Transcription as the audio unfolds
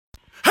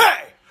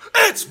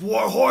It's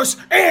Warhorse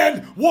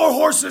and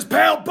Warhorse's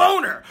pal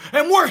Boner,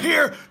 and we're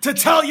here to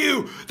tell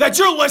you that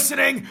you're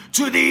listening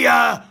to the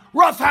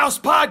Rough House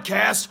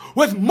Podcast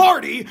with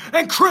Marty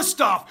and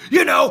Christoph.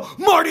 You know,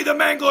 Marty the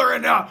Mangler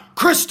and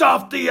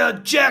Christoph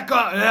the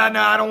Jack-off. No,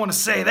 I don't want to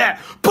say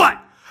that,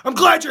 but I'm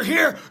glad you're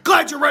here,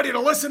 glad you're ready to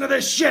listen to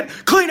this shit.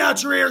 Clean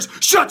out your ears,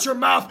 shut your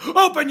mouth,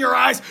 open your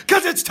eyes,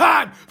 because it's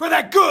time for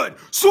that good,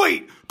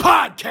 sweet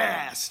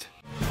podcast.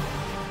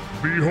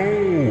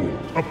 Behold,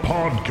 a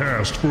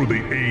podcast for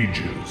the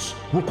ages,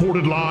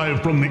 recorded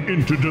live from the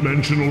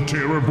interdimensional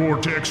terror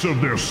vortex of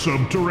their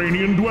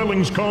subterranean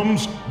dwellings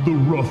comes the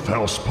Rough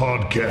House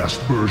Podcast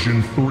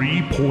version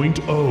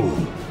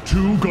 3.0.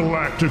 Two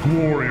galactic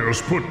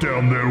warriors put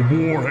down their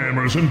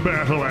warhammers and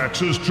battle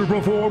axes to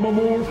perform a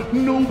more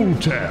noble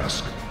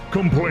task,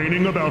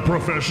 complaining about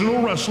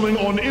professional wrestling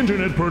on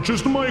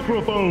internet-purchased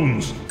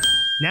microphones.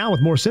 Now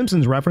with more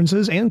Simpsons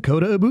references and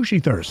Kota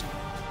Ibushi thirst.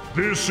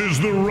 This is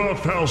the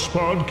Rough House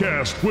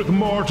Podcast with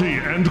Marty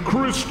and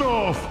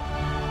Christoph.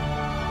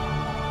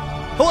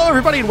 Hello,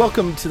 everybody, and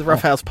welcome to the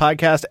Rough House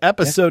Podcast,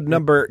 episode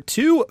number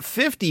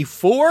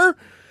 254,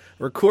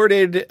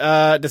 recorded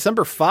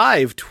December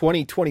 5,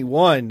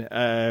 2021.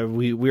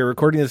 We are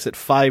recording this at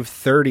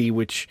 5:30,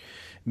 which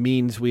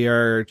means we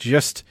are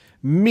just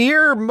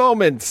mere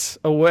moments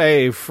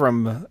away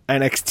from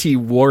NXT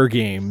War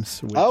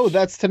Games. Oh,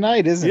 that's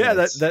tonight, isn't it? Yeah,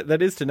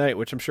 that is tonight,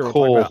 which I'm sure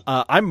we'll talk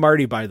about. I'm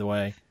Marty, by the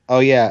way. Oh,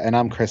 yeah, and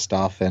I'm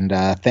Christoph, and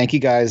thank you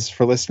guys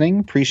for listening.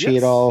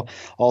 Appreciate all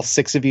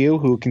six of you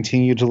who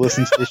continue to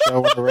listen to the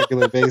show on a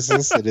regular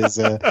basis.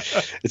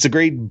 It's a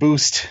great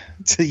boost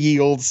to ye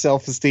old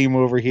self-esteem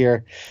over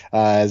here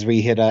as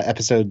we hit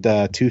episode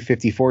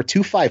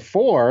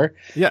 254.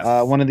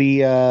 Yes. One of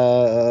the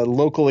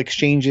local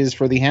exchanges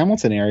for the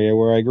Hamilton area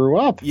where I grew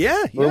up.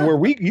 Yeah.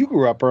 Where you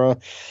grew up. Were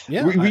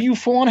you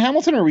full-on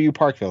Hamilton, or were you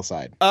Parkville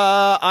side?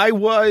 I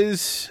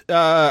was...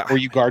 were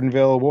you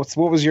Gardenville?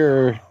 What was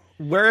your...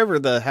 Wherever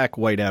the heck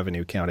White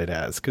Avenue counted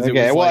as.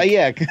 It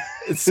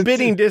was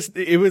spitting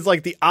it was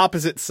like the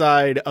opposite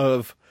side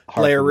of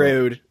Blair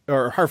Road,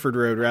 or Harford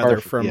Road, rather,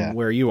 from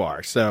where you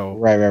are. So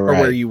right. Or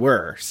where you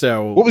were.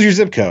 So what was your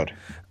zip code?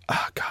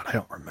 Oh, God, I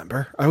don't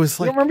remember. I was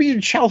like... You don't remember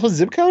your childhood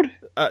zip code?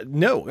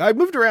 No, I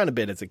moved around a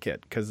bit as a kid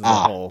because of the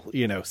whole,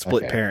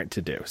 split parent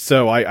to do.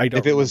 So I don't.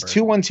 If it was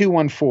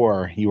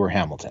 21214, you were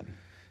Hamilton.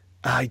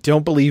 I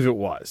don't believe it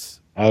was.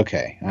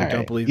 Okay, all right.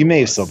 Don't believe you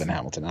may have still been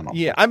Hamilton. I don't know.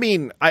 Yeah, I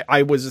mean,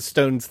 I was a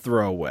stone's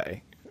throw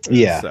away.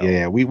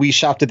 Yeah. We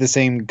shopped at the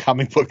same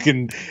comic book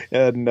and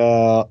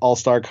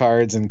all-star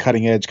cards and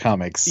cutting edge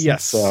comics.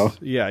 Yes. So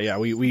yeah.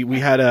 We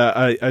had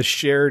a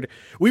shared.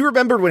 We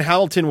remembered when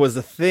Hamilton was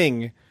a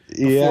thing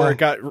before it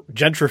got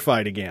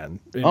gentrified again.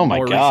 Oh my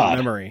God! Recent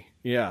memory.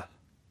 Yeah.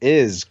 It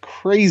is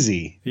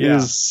crazy. Yeah. It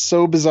is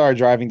so bizarre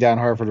driving down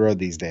Harford Road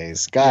these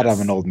days. God, yes.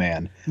 I'm an old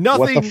man.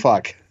 What the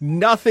fuck?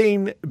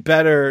 Nothing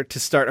better to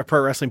start a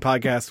pro wrestling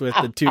podcast with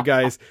than two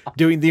guys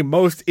doing the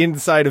most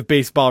inside of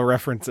baseball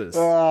references.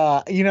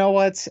 You know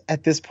what?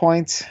 At this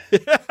point,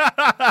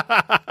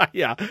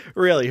 yeah,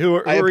 really.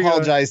 I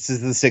apologize to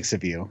the six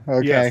of you.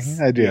 Okay,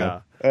 yes, I do. Yeah.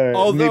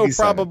 Although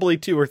probably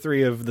two or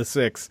three of the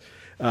six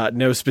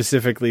know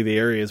specifically the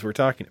areas we're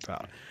talking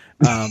about.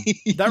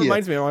 That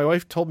reminds me, my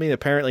wife told me that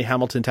apparently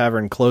Hamilton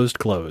Tavern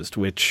closed,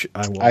 which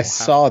I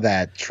saw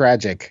that.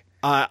 Tragic.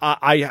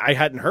 I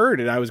hadn't heard,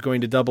 and I was going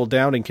to double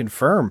down and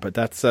confirm, but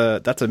that's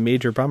a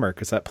major bummer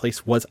because that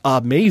place was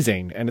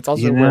amazing, and it's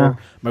also where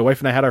my wife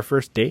and I had our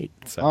first date.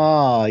 So.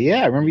 Oh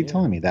yeah, I remember you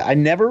telling me that. I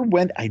never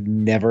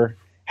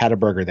had a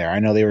burger there. I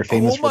know they were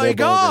famous for their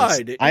burgers. Oh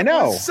my God! I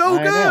know, so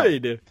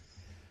good. Know.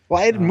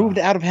 Well, I had moved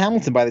out of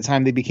Hamilton by the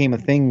time they became a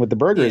thing with the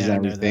burgers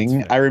and everything.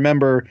 No, I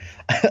remember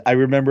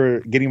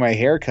getting my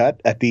hair cut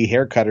at the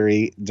hair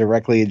cuttery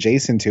directly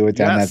adjacent to it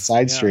down that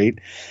side street.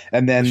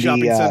 And then the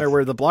shopping center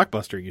where the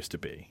Blockbuster used to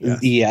be.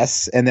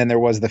 Yes. And then there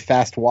was the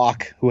Fast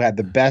Walk, who had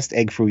the best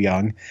egg foo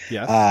young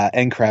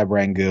and crab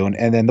rangoon,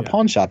 and then the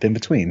pawn shop in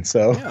between.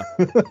 So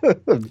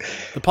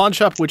the pawn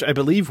shop, which I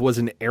believe was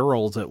in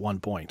Errol's at one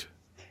point.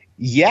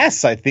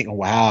 Yes, I think.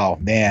 Wow,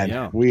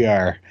 man, we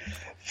are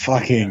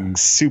fucking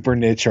super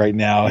niche right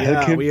now.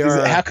 Yeah,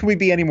 how can we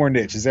be any more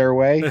niche? Is there a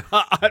way?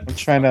 I'm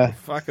trying to.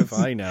 Fuck if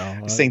I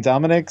know. St.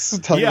 Dominic's.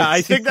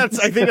 I think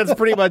that's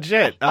pretty much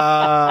it.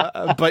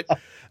 But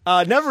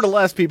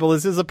nevertheless, people,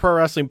 this is a pro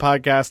wrestling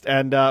podcast,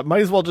 and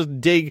might as well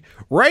just dig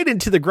right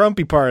into the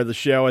grumpy part of the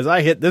show as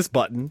I hit this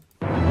button.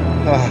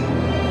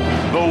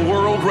 The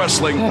World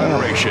Wrestling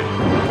Federation,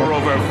 for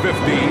over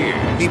 50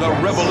 years, the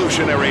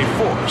revolutionary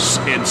force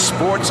in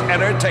sports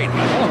entertainment.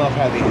 I don't know if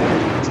I have the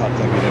energy to talk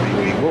like it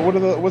every week.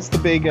 What's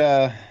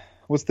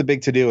the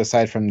big to do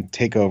aside from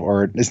takeover?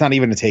 Or it's not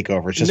even a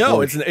takeover. It's just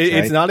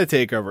it's not a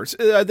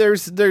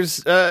takeover.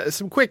 There's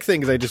some quick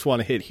things I just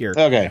want to hit here.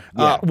 Okay.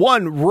 Yeah.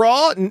 One,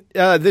 Raw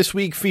this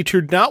week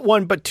featured not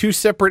one but two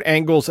separate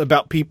angles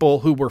about people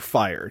who were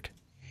fired.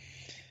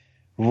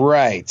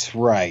 Right.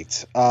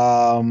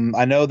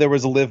 I know there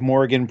was a Liv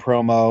Morgan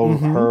promo,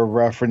 her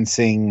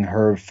referencing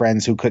her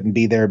friends who couldn't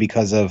be there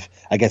because of,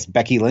 I guess,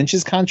 Becky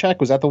Lynch's contract.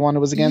 Was that the one it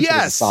was against?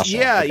 Yes. Sasha?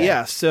 Yeah. Okay.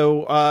 Yeah.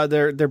 So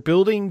they're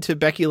building to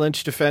Becky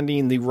Lynch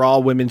defending the Raw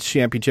Women's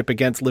Championship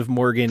against Liv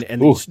Morgan,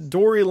 and the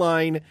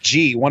storyline.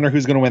 Gee, wonder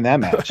who's going to win that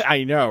match.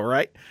 I know,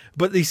 right?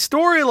 But the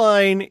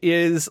storyline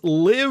is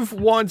Liv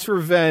wants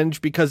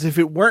revenge because if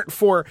it weren't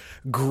for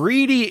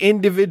greedy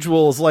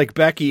individuals like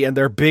Becky and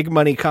their big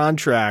money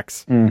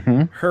contracts,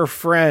 her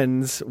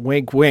friends,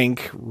 wink,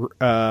 wink,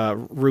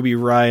 Ruby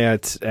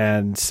Riott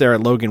and Sarah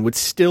Logan would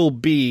still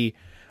be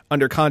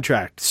under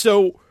contract.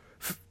 So,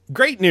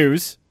 great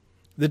news.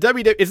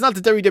 It's not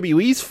the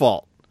WWE's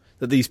fault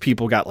that these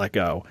people got let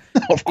go.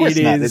 Of course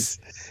not.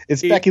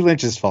 It's Becky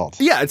Lynch's fault.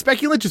 Yeah, it's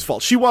Becky Lynch's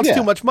fault. She wants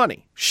too much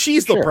money.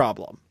 She's the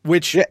problem,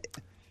 which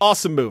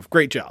awesome move.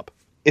 Great job.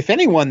 If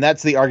anyone,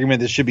 that's the argument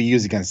that should be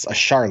used against a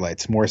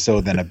Charlotte more so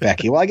than a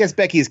Becky. Well, I guess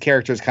Becky's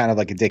character is kind of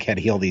like a dickhead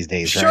heel these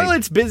days, right?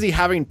 Charlotte's busy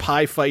having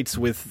pie fights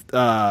with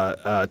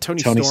Tony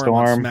Storm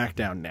on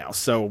SmackDown now,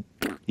 so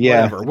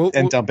whatever.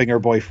 And dumping her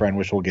boyfriend,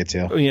 which we'll get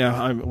to. Yeah,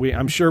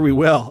 I'm sure we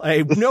will.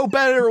 No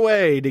better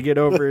way to get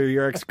over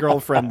your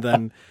ex-girlfriend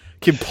than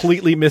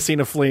completely missing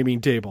a flaming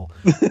table.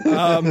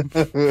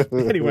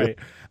 Anyway,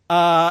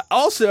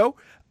 also,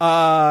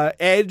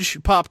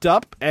 Edge popped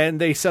up, and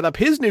they set up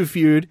his new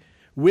feud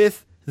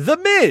with The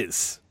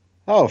Miz.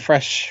 Oh,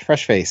 fresh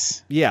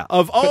face. Yeah,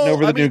 putting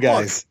over the new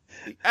guys.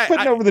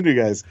 Putting over the new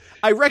guys.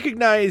 I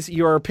recognize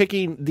you're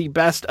picking the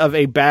best of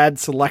a bad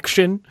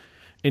selection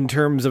in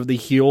terms of the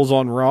heels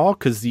on Raw,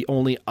 because the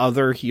only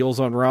other heels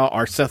on Raw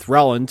are Seth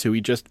Rollins, who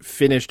he just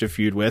finished a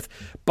feud with,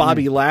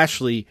 Bobby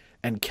Lashley,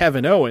 and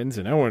Kevin Owens,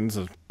 and Owens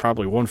is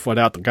probably 1 foot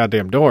out the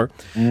goddamn door.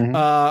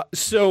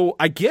 So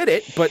I get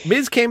it, but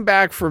Miz came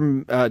back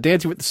from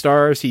Dancing with the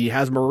Stars. He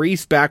has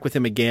Maurice back with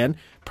him again,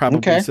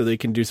 probably so they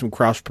can do some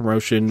cross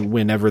promotion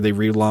whenever they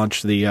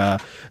relaunch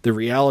the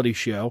reality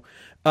show.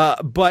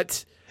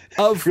 But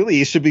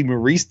really, it should be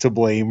Maurice to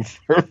blame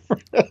for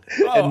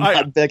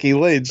not Becky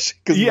Lynch,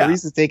 because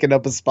Maurice has taken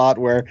up a spot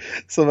where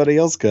somebody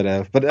else could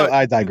have. But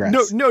I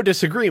digress. No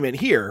disagreement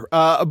here.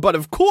 But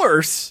of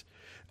course,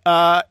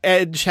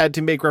 Edge had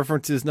to make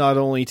references not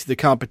only to the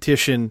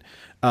competition,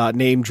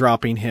 name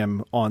dropping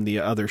him on the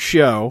other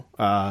show,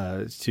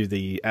 to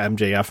the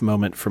MJF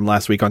moment from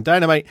last week on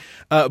Dynamite,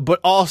 but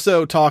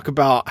also talk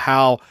about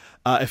how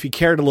if he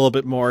cared a little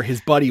bit more,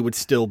 his buddy would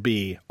still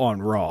be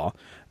on Raw.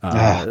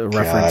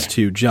 Reference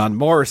to John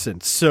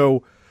Morrison.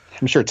 So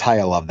I'm sure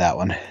Taya loved that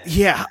one.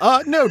 Yeah,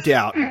 no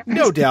doubt.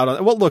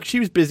 Well, look, she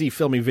was busy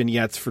filming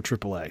vignettes for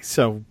AAA,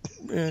 so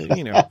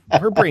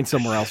her brain's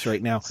somewhere else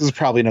right now. There's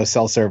probably no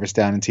cell service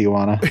down in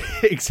Tijuana.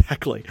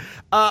 Exactly.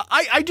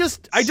 I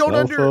just don't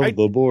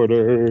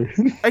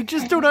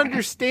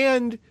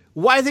understand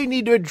why they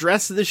need to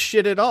address this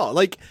shit at all.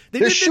 Like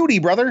they're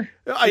shooty, brother.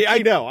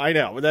 I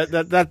know.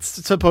 That's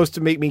supposed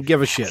to make me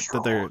give a shit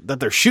that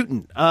they're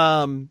shooting.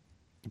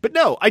 But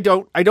no, I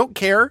don't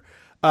care.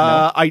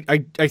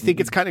 I think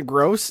it's kind of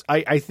gross.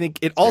 I think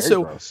it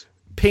also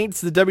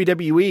paints the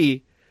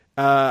WWE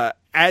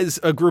as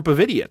a group of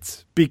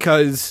idiots,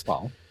 because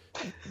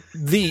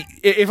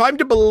if I'm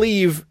to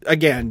believe,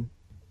 again,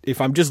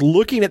 if I'm just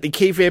looking at the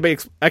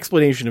kayfabe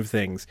explanation of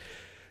things,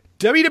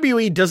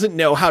 WWE doesn't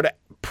know how to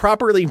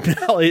properly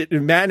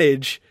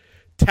manage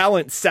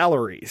talent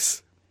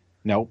salaries.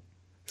 Nope.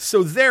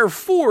 So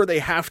therefore, they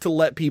have to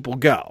let people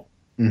go.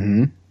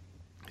 Mm-hmm.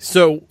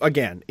 So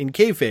again, in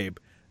kayfabe,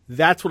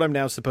 that's what I'm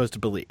now supposed to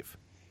believe.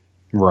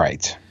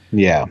 Right.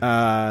 Yeah.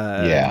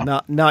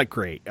 Not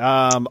great.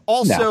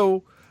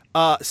 Also,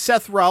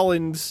 Seth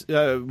Rollins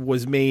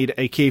was made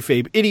a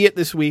kayfabe idiot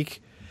this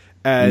week,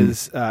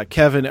 as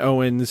Kevin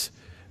Owens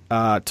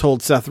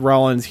told Seth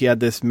Rollins he had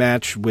this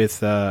match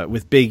with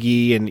Big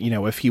E, and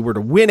if he were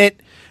to win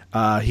it,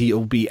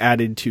 he'll be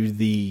added to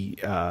the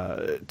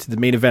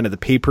main event of the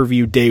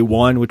pay-per-view day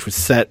one, which was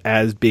set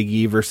as Big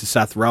E versus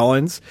Seth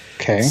Rollins.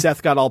 Okay.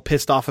 Seth got all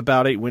pissed off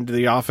about it. Went to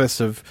the office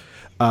of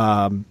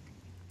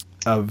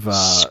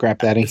Scrap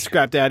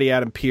Daddy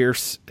Adam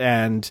Pearce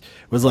and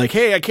was like,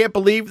 "Hey, I can't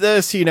believe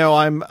this. I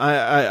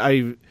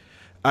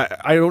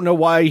don't know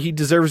why he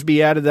deserves to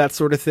be added, that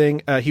sort of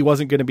thing." He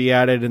wasn't going to be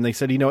added, and they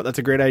said, what, that's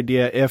a great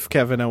idea. If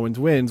Kevin Owens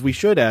wins, we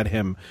should add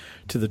him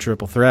to the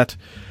triple threat.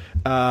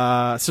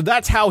 So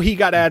that's how he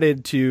got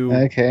added to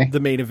the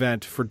main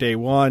event for day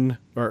one,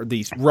 or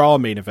the Raw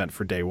main event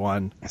for day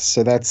one.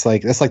 So that's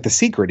like the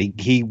secret.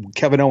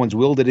 Kevin Owens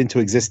willed it into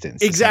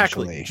existence.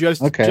 Exactly.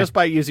 Just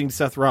by using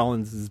Seth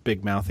Rollins'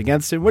 big mouth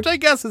against him, which I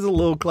guess is a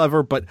little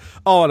clever, but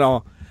all in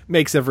all,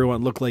 makes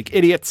everyone look like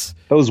idiots.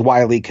 Those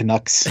wily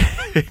Canucks.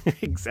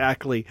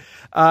 Exactly.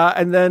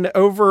 And then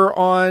over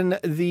on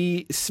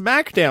the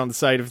SmackDown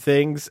side of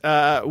things,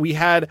 we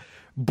had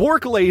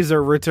Bork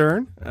Laser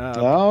return.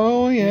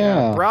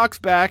 Brock's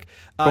back.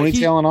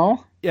 Ponytail and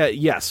all? Yeah,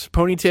 yes.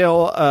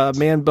 Ponytail,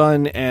 man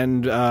bun,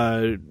 and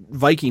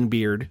Viking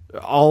beard,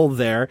 all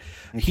there.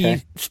 Okay.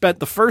 He spent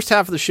the first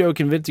half of the show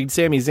convincing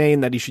Sami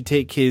Zayn that he should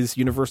take his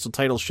Universal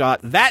title shot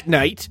that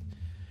night.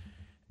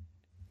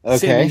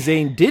 Sami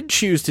Zayn did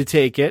choose to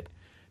take it,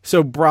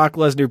 so Brock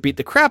Lesnar beat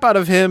the crap out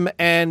of him,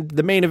 and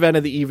the main event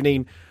of the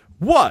evening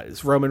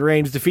was Roman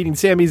Reigns defeating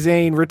Sami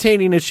Zayn,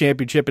 retaining his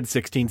championship in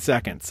 16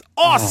 seconds.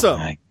 Awesome! Oh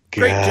my God.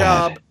 Great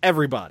job,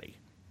 everybody.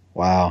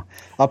 Wow.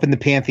 Up in the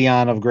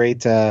pantheon of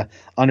great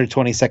under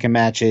 20-second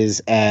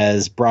matches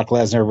as Brock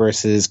Lesnar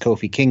versus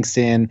Kofi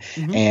Kingston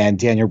and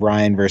Daniel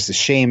Bryan versus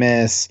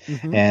Sheamus.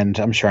 And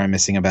I'm sure I'm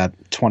missing about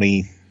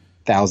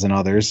 20,000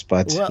 others,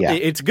 but yeah.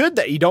 It's good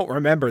that you don't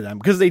remember them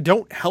because they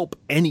don't help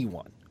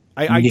anyone.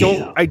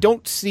 I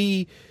don't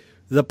see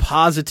the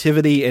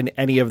positivity in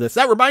any of this.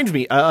 That reminds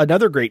me,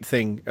 another great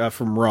thing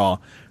from Raw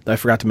that I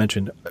forgot to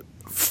mention.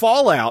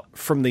 Fallout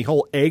from the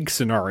whole egg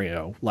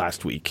scenario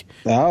last week.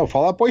 Oh,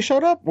 Fallout Boy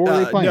showed up? What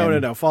were they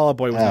playing? No. Fallout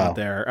Boy was not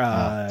there.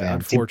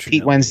 Unfortunately,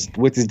 Pete went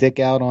with his dick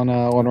out on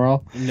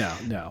Raw. No.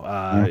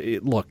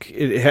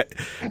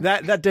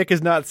 That dick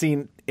has not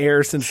seen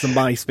air since the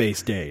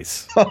MySpace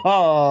days.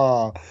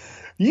 Oh,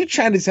 you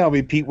trying to tell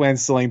me Pete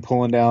Wentz still ain't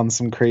pulling down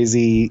some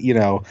crazy,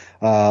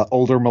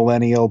 older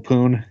millennial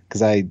poon?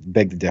 Because I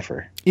beg to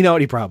differ. You know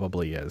what? He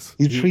probably is.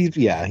 He's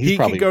he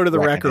probably could go to the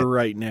wrecking wrecker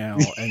right now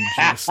and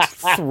just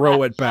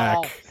throw it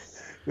back.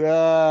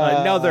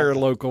 Another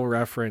local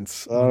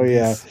reference. Oh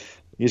yeah,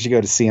 you should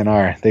go to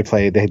CNR. They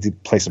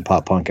play some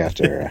pop punk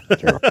after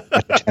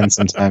 10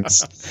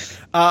 sometimes.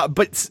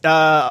 But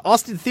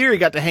Austin Theory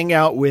got to hang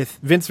out with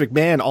Vince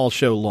McMahon all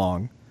show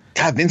long.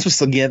 God, Vince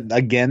was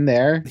again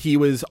there. He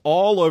was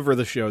all over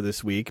the show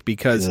this week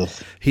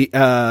because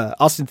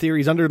Austin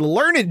Theory's under the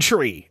learned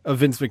tree of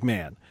Vince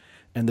McMahon.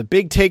 And the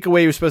big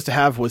takeaway you're supposed to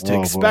have was to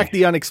expect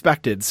the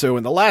unexpected. So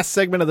in the last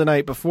segment of the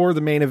night before the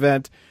main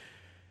event,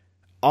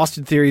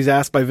 Austin Theory's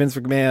asked by Vince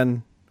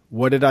McMahon,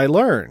 "What did I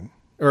learn?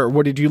 Or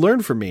what did you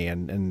learn from me?"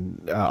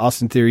 And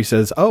Austin Theory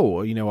says,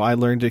 "Oh, I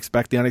learned to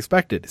expect the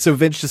unexpected." So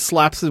Vince just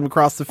slaps him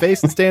across the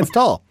face and stands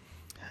tall.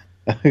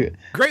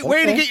 Great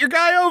way to get your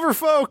guy over,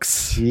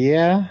 folks.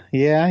 Yeah.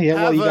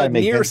 Well, you got to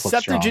make near Vince look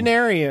strong.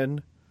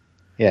 septuagenarian.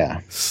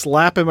 Yeah.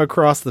 Slap him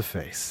across the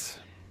face.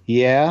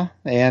 Yeah,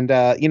 and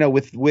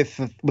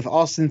with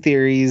Austin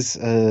Theory's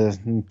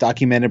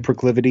documented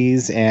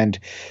proclivities and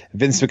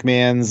Vince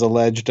McMahon's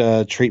alleged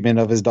treatment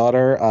of his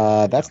daughter,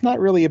 that's not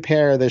really a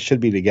pair that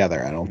should be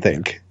together, I don't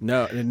think.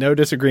 No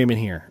disagreement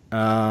here.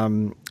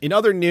 In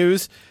other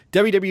news,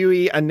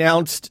 WWE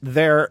announced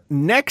their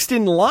Next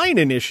in Line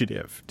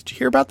initiative. Did you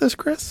hear about this,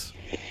 Chris?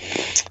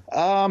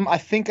 I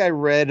think I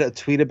read a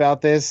tweet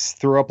about this,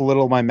 threw up a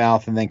little in my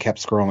mouth, and then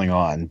kept scrolling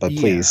on. But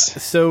please.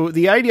 So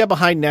the idea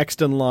behind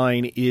Next in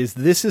Line is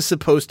this is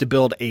supposed to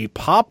build a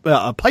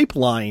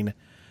pipeline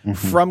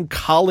from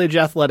college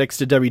athletics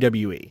to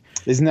WWE.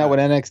 Isn't that what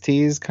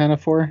NXT is kind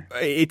of for?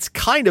 It's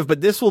kind of,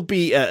 but this will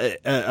be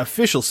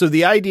official. So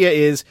the idea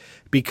is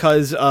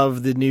because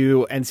of the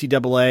new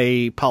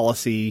NCAA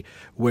policy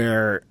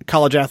where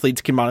college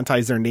athletes can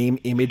monetize their name,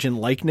 image, and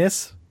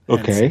likeness.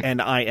 Okay.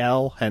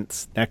 NIL,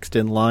 hence Next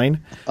in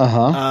Line.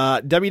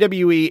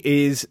 WWE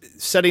is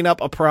setting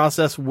up a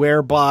process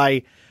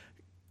whereby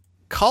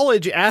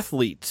college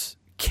athletes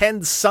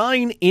can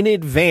sign in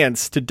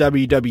advance to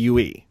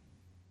WWE.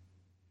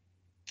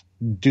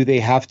 Do they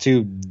have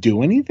to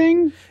do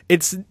anything?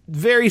 It's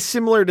very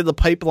similar to the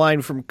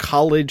pipeline from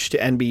college to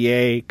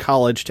NBA,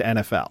 college to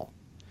NFL.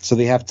 So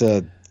they have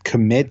to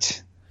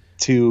commit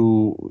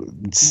to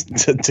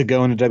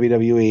go into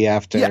WWE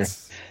after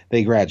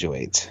they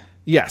graduate.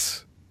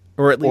 Yes.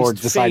 Or at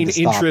least feign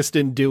interest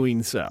in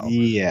doing so.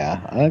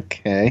 Yeah.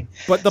 Okay.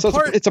 But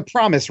it's a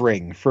promise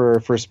ring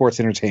for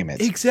sports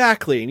entertainment.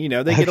 Exactly.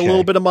 And, they get a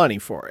little bit of money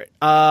for it.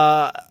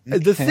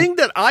 The thing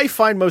that I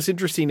find most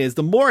interesting is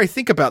the more I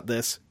think about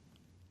this,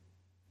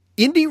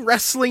 indie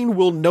wrestling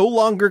will no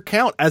longer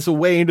count as a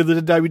way into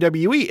the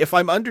WWE if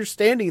I'm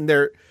understanding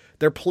their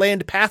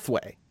planned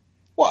pathway.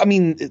 Well, I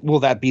mean, will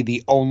that be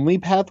the only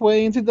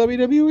pathway into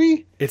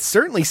WWE? It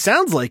certainly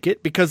sounds like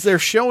it because they're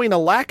showing a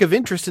lack of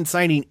interest in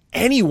signing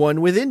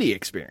anyone with indie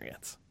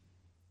experience.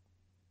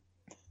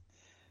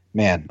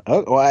 Man,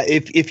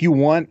 if you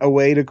want a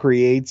way to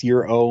create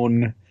your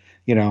own,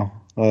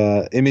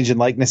 image and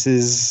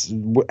likenesses,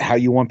 how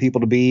you want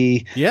people to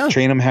be,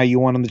 train them how you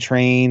want them to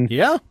train,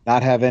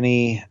 not have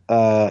any,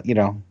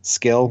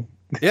 skill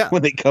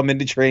when they come in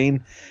to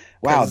train.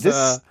 Wow,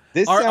 this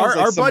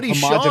sounds like some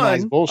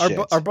homogenized bullshit.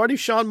 Our buddy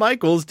Shawn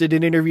Michaels did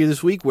an interview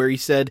this week where he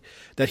said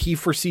that he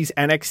foresees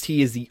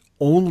NXT as the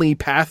only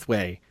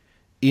pathway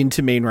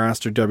into main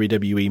roster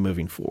WWE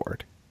moving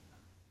forward.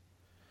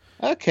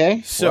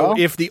 Okay. So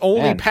if the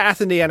only path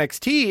into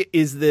NXT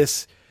is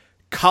this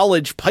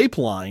college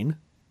pipeline,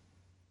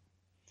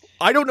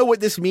 I don't know what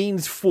this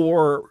means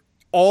for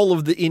all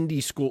of the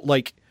indie school.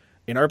 Like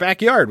in our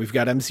backyard, we've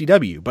got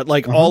MCW, but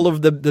like all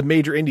of the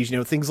major indies,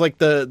 things like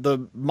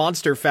the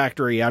Monster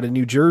Factory out of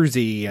New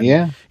Jersey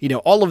and,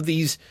 all of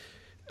these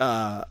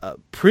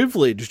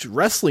privileged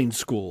wrestling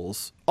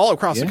schools all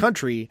across the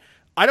country.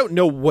 I don't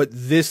know what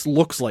this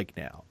looks like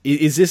now.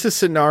 Is this a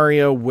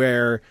scenario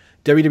where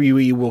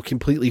WWE will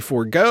completely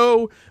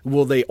forego?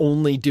 Will they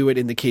only do it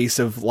in the case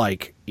of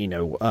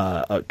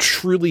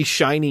truly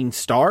shining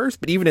stars?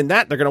 But even in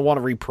that, they're going to want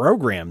to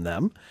reprogram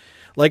them.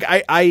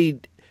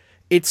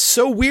 It's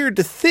so weird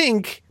to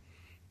think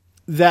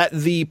that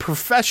the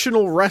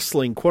professional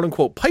wrestling, quote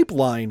unquote,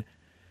 pipeline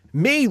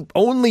may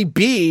only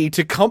be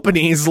to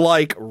companies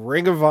like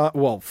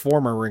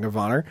former Ring of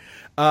Honor,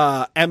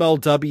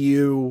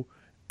 MLW,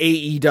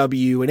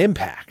 AEW, and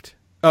Impact.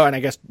 Oh, and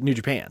I guess New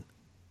Japan.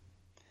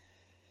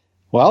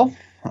 Well,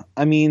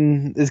 I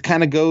mean, this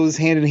kind of goes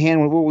hand in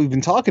hand with what we've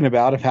been talking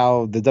about of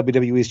how the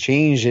WWE has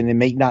changed, and it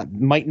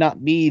might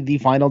not be the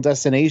final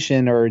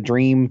destination or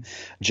dream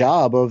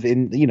job of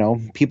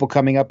people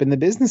coming up in the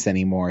business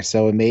anymore.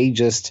 So it may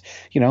just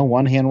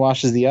one hand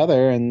washes the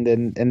other,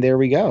 and there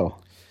we go.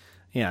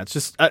 Yeah, it's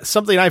just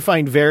something I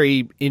find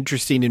very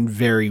interesting and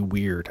very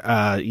weird.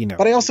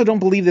 But I also don't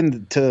believe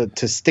them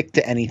to stick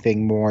to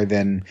anything more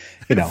than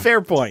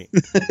fair point.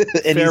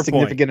 any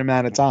significant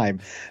amount of time.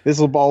 This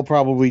will all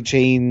probably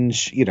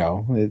change.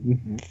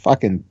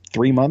 Fucking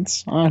 3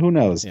 months. Who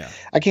knows? Yeah.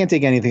 I can't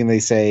take anything they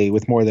say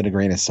with more than a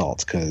grain of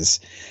salt, because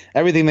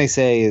everything they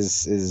say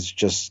is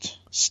just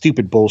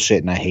stupid bullshit,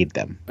 and I hate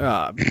them.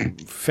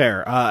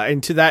 Fair.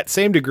 And to that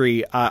same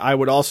degree, I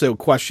would also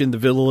question the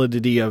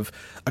validity of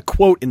a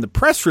quote in the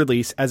press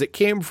release, as it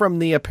came from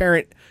the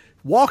apparent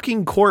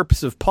walking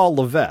corpse of Paul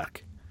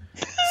Levesque.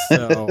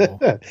 So,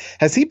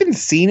 has he been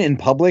seen in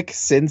public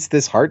since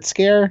this heart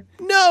scare?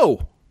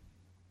 No.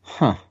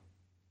 Huh.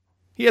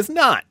 He has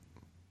not.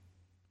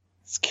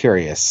 It's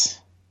curious.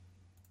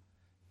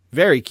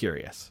 Very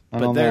curious.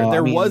 But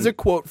there was a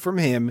quote from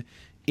him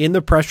in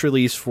the press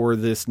release for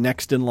this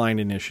Next in Line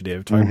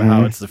initiative, talking about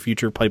how it's the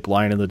future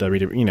pipeline of the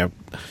WWE.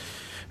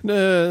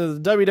 The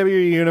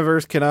WWE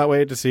universe cannot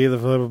wait to see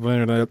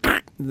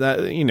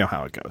that. You know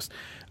how it goes.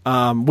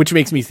 Which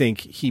makes me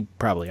think he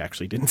probably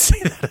actually didn't say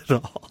that at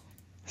all.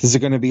 Is it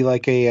going to be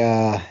like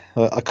a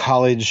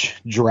college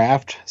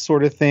draft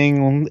sort of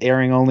thing,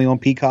 airing only on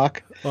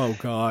Peacock? Oh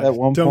God! At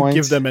one Don't point?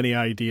 give them any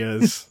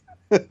ideas.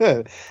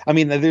 I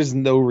mean, there's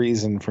no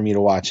reason for me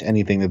to watch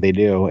anything that they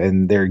do,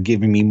 and they're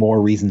giving me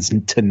more reasons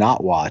to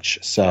not watch.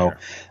 So,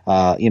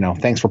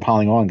 thanks for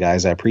piling on,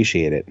 guys. I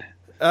appreciate it.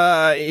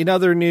 In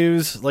other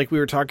news, like we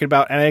were talking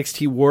about,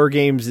 NXT War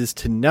Games is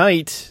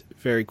tonight.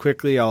 Very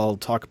quickly, I'll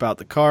talk about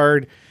the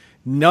card.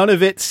 None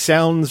of it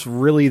sounds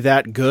really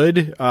that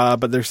good,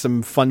 but there's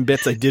some fun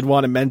bits I did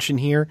want to mention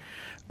here.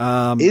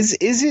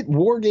 Is it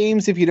War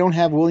Games if you don't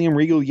have William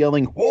Regal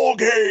yelling War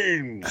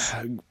Games?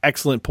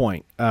 Excellent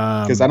point.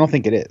 Because I don't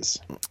think it is.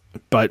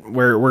 But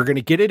we're going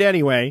to get it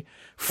anyway.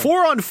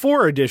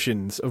 4-on-4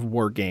 editions of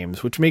War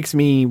Games, which makes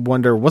me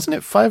wonder, wasn't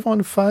it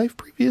 5-on-5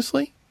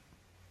 previously?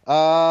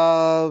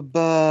 But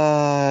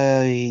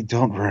I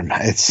don't remember.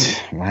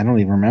 I don't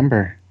even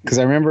remember, because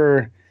I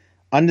remember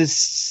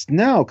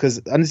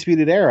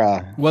Undisputed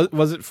Era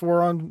was it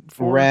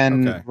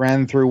 4-on-4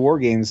 ran through War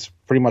Games,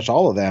 pretty much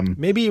all of them.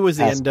 Maybe it was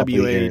the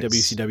NWA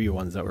WCW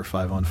ones that were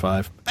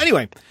 5-on-5.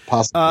 Anyway,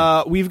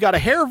 possibly. We've got a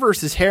hair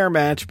versus hair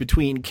match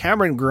between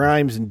Cameron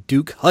Grimes and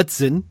Duke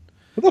Hudson.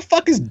 Who the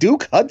fuck is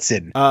Duke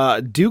Hudson?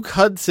 Duke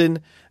Hudson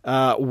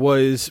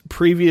was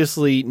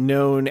previously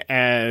known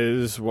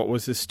as, what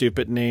was his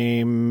stupid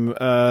name?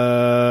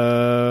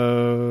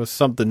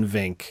 Something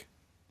Vink.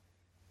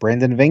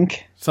 Brandon Vink?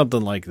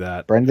 Something like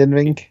that. Brendan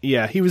Vink?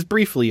 Yeah, he was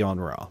briefly on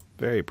Raw.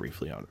 Very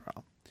briefly on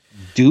Raw.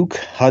 Duke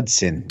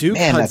Hudson. Man,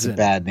 Hudson. That's a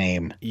bad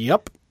name.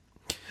 Yep.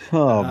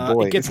 Oh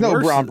boy, it's no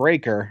Braun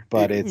Breaker,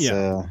 but it's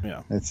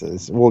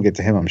we'll get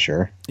to him, I'm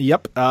sure.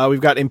 Yep.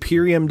 We've got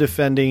Imperium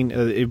defending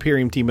the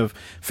Imperium team of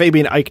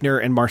Fabian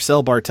Eichner and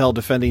Marcel Bartel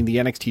defending the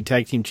NXT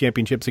Tag Team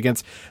Championships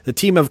against the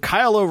team of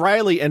Kyle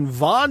O'Reilly and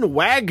Von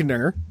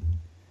Wagner.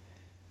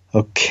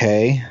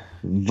 Okay.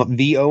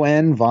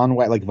 VON,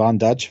 like Von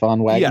Dutch,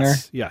 Von Wagner?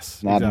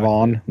 Yes. Not exactly.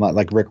 Vaughn, not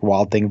like Rick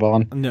Wilding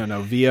Vaughn?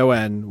 No,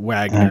 VON,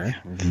 Wagner.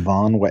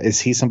 Vaughn, is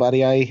he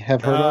somebody I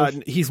have heard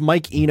of? He's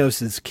Mike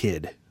Enos's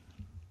kid.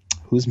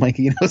 Who's Mike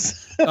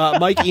Enos?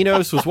 Mike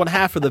Enos was one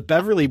half of the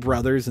Beverly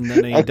Brothers and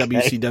then a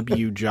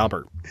WCW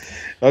jobber.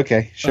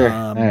 Okay, sure.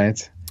 All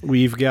right.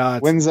 We've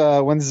got... When's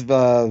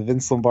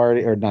Vince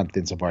Lombardi, or not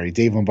Vince Lombardi,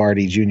 Dave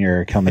Lombardi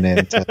Jr. coming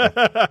in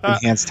to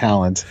enhance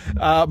talent?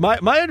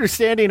 My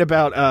understanding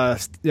about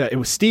it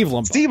was Steve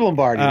Lombardi. Steve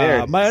Lombardi,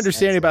 there. My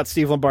understanding about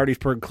Steve Lombardi's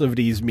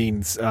proclivities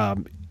means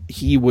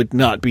he would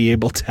not be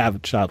able to have a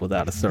child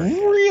without a son.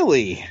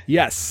 Really?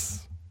 Yes.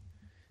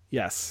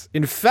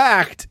 In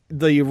fact,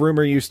 the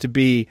rumor used to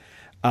be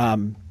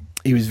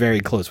he was very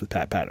close with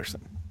Pat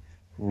Patterson.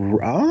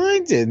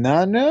 I did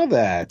not know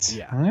that.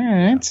 Yeah. All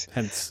right.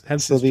 Hence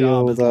his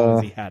job as long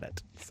as he had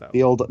it. So.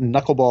 The old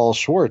knuckleball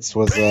Schwartz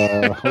was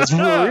real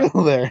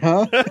there,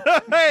 huh?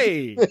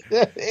 Hey!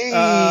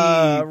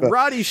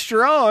 Roddy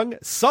Strong,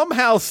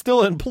 somehow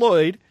still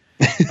employed,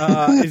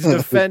 is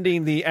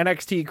defending the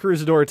NXT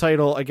Cruisador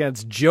title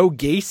against Joe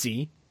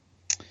Gacy.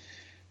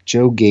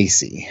 Joe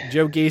Gacy.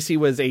 Joe Gacy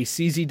was a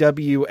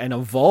CZW and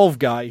Evolve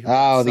guy. Who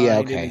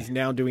okay. He's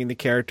now doing the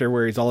character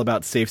where he's all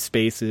about safe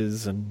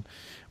spaces and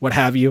what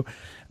have you.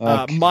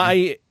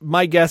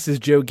 My guess is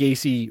Joe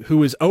Gacy,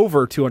 who is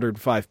over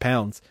 205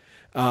 pounds,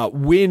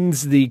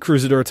 wins the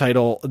Cruisador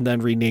title and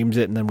then renames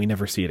it, and then we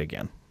never see it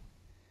again.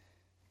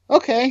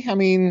 Okay, I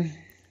mean...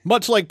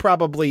 Much like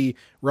probably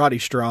Roddy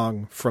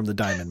Strong from the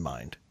Diamond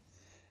Mine.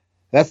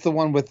 That's the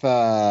one with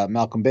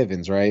Malcolm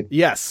Bivens, right?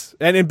 Yes.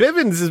 And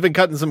Bivens has been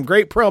cutting some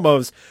great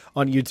promos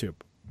on YouTube.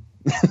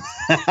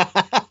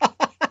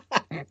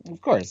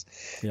 Of course.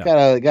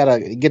 Yeah.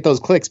 Gotta get those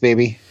clicks,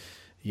 baby.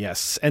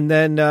 Yes. And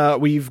then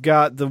we've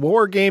got the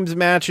War Games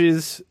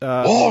matches.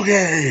 War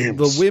Games!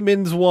 The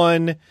women's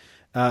one.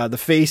 The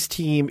face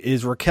team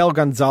is Raquel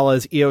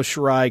Gonzalez, Io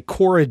Shirai,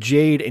 Cora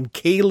Jade, and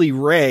Kaylee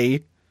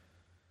Ray.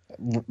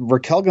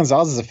 Raquel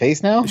Gonzalez is a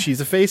face now?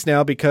 She's a face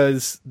now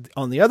because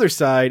on the other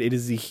side, it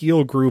is the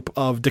heel group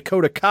of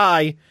Dakota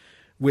Kai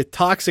with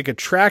Toxic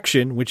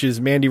Attraction, which is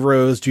Mandy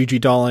Rose, Gigi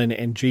Dolan,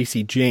 and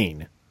JC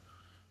Jane.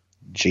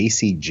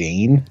 JC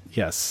Jane?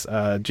 Yes.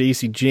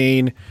 JC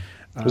Jane.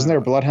 Wasn't there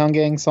a Bloodhound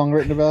Gang song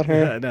written about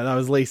her? No, that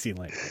was Lacey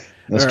Lane.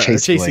 That's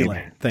Chasey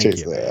Lane. Thank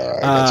Chase you.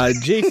 Lane. Right.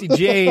 JC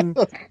Jane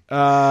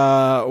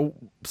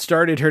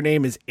started her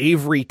name as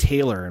Avery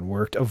Taylor and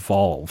worked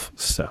Evolve.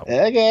 So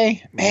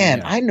okay, man,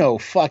 yeah. I know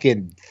fuck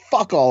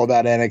all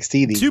about NXT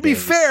these days. To be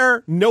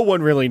fair, no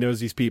one really knows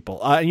these people,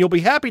 and you'll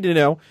be happy to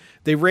know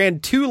they ran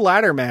 2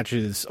 ladder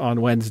matches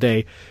on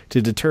Wednesday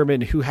to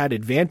determine who had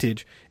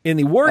advantage in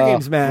the War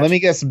Games match. Let me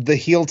guess, the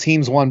heel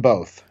teams won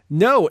both.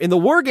 No, in the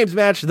War Games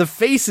match, the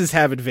faces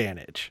have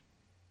advantage.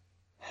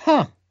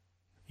 Huh?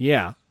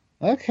 Yeah.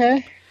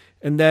 Okay.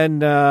 And then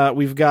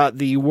we've got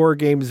the War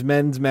Games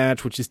men's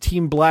match, which is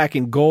Team Black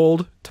and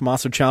Gold,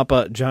 Tommaso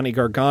Ciampa, Johnny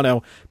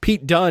Gargano,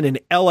 Pete Dunne, and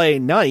LA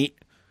Knight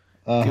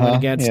going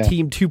against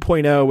Team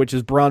 2.0, which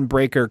is Braun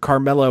Breaker,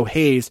 Carmelo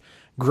Hayes,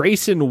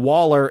 Grayson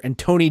Waller, and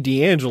Tony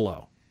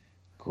D'Angelo.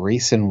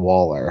 Grayson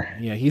Waller.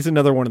 Yeah, he's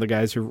another one of the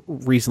guys who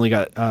recently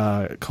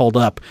got called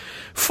up.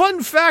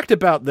 Fun fact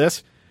about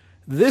this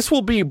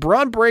will be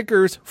Braun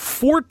Breaker's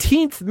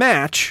 14th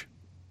match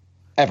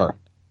ever.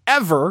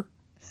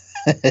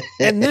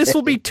 And this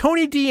will be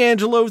Tony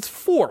D'Angelo's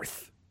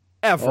 4th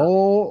ever.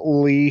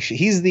 Holy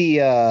he's the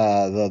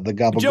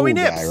Gabagoo Joey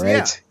Nips, guy,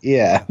 right?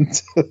 Yeah.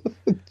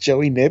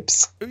 Joey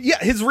Nips. Yeah,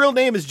 his real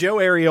name is Joe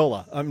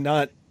Areola. I'm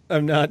not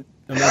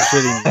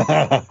shitting.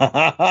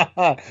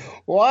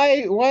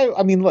 Why?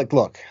 I mean,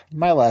 look,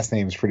 my last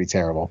name is pretty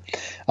terrible.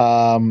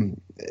 But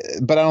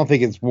I don't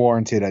think it's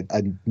warranted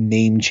a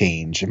name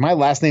change. If my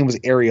last name was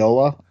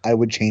Areola, I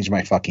would change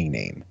my fucking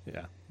name.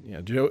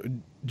 Yeah.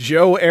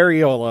 Joe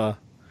Areola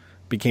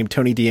became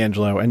Tony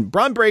D'Angelo. And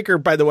Braun Breaker,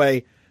 by the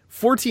way,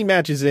 14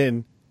 matches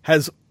in,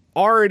 has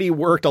already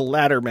worked a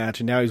ladder match,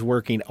 and now he's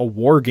working a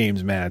War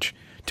Games match.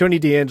 Tony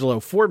D'Angelo,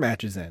 4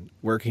 matches in,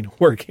 working a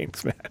War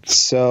Games match.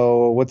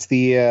 So what's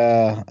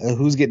the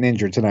who's getting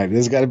injured tonight?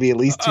 There's got to be at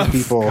least 2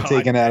 people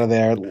taken out of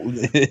there.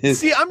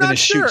 See, I'm not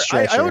sure.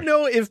 I don't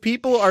know if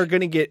people are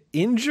going to get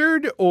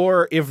injured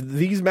or if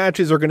these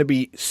matches are going to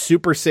be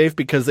super safe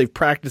because they've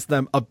practiced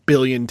them a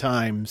billion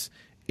times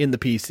in the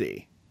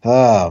PC.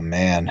 Oh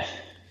man.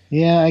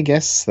 Yeah, I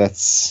guess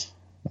that's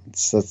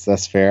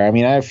fair. I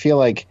mean, I feel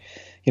like,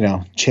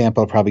 Ciampa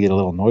will probably get a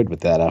little annoyed with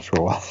that after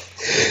a while.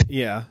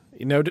 Yeah,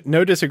 no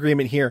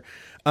disagreement here.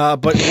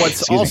 But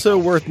what's also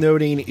worth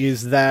noting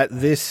is that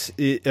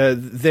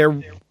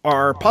there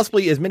are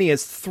possibly as many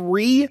as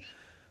 3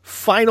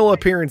 final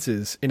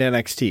appearances in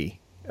NXT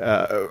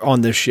on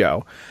this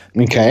show.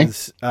 Okay.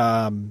 Because,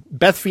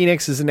 Beth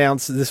Phoenix has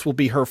announced this will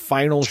be her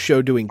final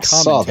show doing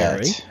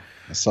commentary.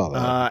 I saw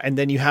that. And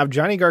then you have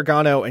Johnny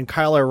Gargano and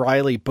Kyle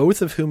O'Reilly,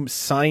 both of whom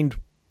signed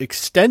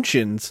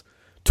extensions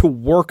to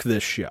work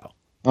this show.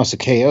 Oh, so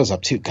KO's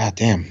up too. God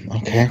damn.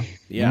 Okay.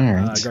 Yeah. All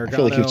right. I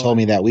feel like you told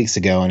me that weeks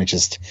ago, and it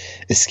just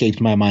escaped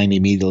my mind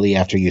immediately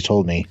after you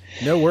told me.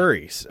 No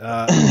worries.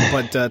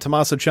 But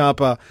Tommaso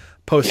Ciampa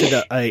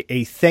posted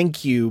a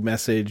thank you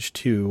message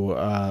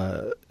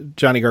to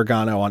Johnny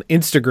Gargano on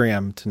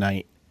Instagram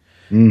tonight.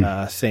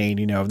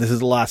 Saying, this is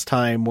the last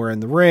time we're in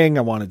the ring.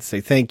 I wanted to say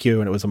thank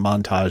you. And it was a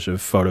montage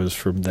of photos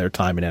from their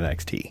time in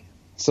NXT.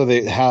 So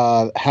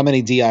how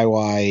many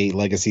DIY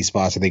legacy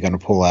spots are they going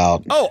to pull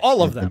out? Oh,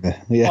 all of them.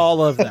 Yeah.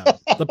 All of them.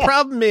 The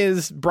problem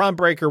is Braun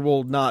Breaker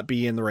will not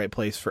be in the right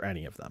place for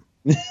any of them.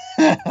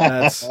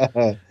 That's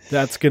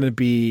going to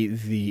be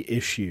the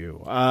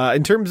issue.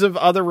 In terms of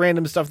other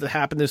random stuff that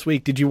happened this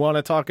week, did you want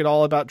to talk at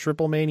all about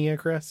Triplemania,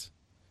 Chris?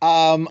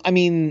 I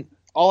mean,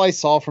 all I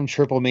saw from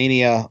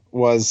Triplemania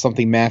was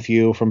something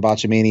Matthew from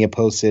Botchamania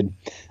posted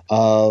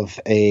of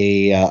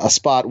a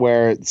spot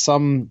where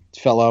some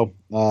fellow,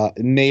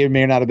 may or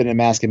may not have been a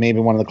mask, and maybe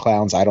one of the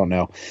clowns, I don't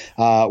know,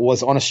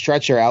 was on a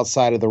stretcher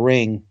outside of the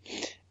ring.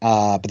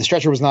 But the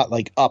stretcher was not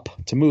up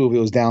to move. It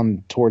was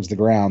down towards the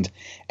ground.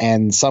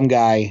 And some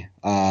guy,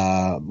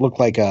 looked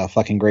like a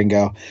fucking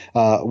gringo,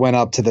 went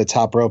up to the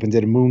top rope and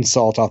did a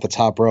moonsault off the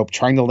top rope,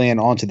 trying to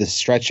land onto the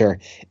stretcher,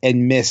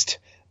 and missed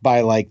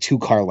by 2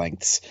 car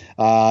lengths.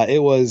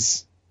 It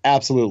was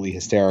absolutely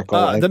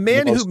hysterical. The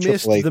man who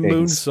missed the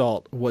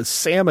moonsault was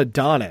Sam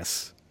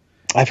Adonis.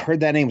 I've heard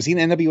that name. Was he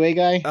an NWA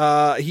guy?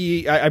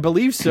 I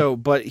believe so,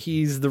 but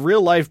he's the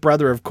real life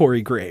brother of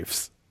Corey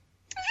Graves.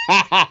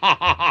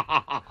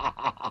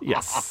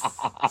 Yes.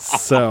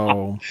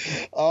 So.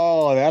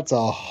 Oh, that's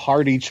a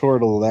hearty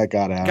chortle that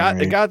got out.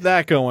 Got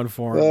that going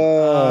for him.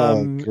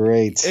 Oh,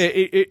 great.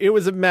 It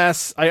was a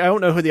mess. I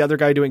don't know who the other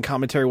guy doing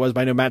commentary was,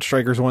 but I know Matt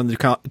Stryker's one of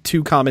the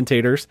two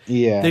commentators.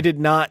 Yeah. They did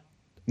not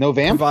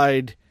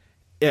provide.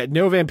 Yeah,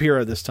 no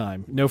Vampiro this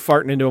time. No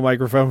farting into a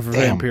microphone for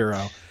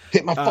Vampiro.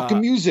 Hit my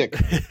fucking music.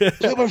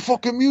 Hit my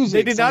fucking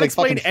music. They did not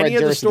explain any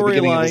of the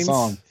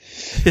storylines.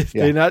 They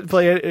did not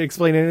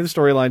explain any of the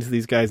storylines to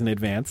these guys in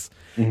advance.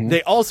 Mm-hmm.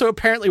 They also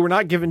apparently were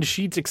not given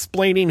sheets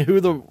explaining who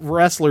the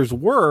wrestlers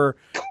were.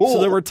 Cool. So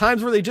there were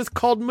times where they just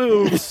called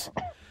moves,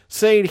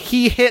 saying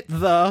he hit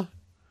the,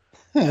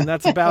 and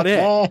that's about it.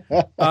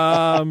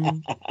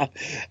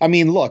 I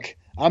mean, look.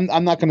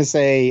 I'm not going to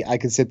say I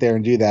could sit there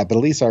and do that, but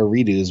at least our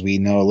redos, we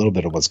know a little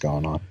bit of what's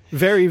going on.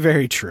 Very,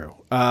 very true.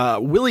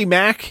 Willie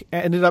Mack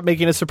ended up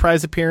making a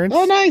surprise appearance.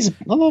 Oh, nice.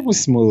 I love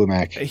Willie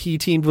Mack. He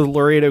teamed with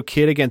Laredo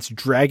Kid against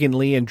Dragon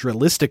Lee and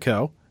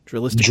Drillistico.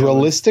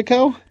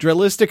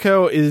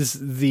 Drillistico is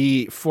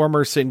the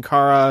former Sin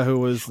Cara, who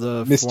was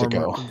the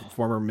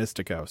former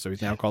Mystico. So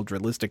he's now called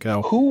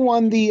Drillistico. Who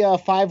won the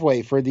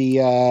 5-way for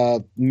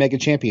the Mega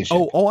Championship?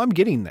 Oh, I'm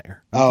getting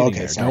there.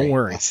 Okay. Sorry. Don't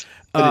worry.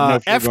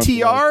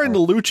 FTR and the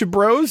Lucha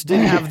Bros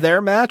didn't have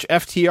their match.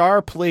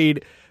 FTR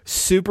played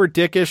super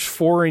dickish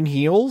foreign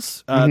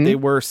heels. They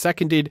were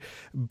seconded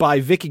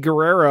by Vicky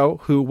Guerrero,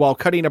 who, while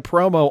cutting a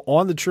promo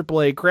on the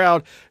AAA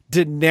crowd,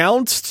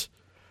 denounced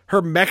her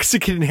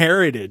Mexican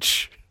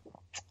heritage.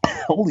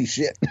 Holy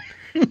shit.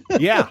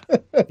 Yeah.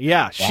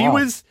 Wow.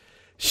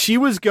 She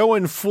was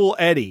going full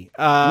Eddie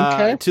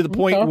to the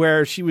point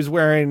where she was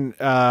wearing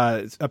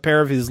a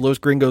pair of his Los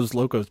Gringos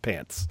Locos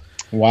pants.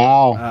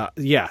 Wow.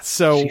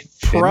 So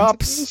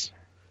props.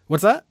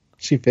 What's that?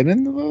 She fit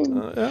into those?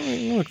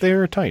 Look,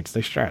 they're tights.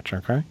 They stretch,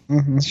 okay?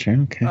 That's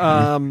true. Okay.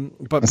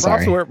 But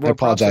props were I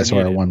apologize to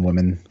our one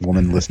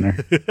woman listener.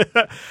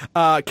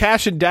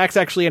 Cash and Dax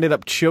actually ended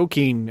up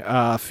choking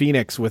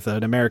Phoenix with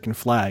an American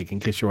flag, in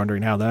case you're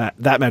wondering how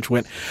that match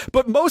went.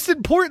 But most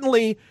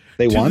importantly,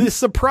 they won? To the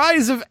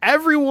surprise of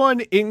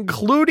everyone,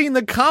 including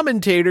the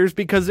commentators,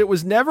 because it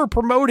was never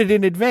promoted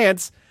in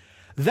advance,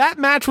 that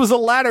match was a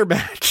ladder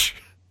match.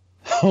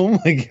 Oh,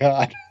 my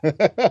God.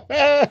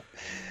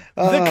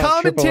 The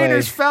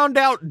commentators found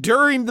out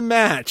during the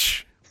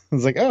match.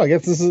 It's like, I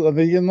guess this is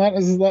okay.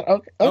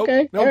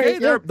 Okay.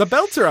 The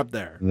belts are up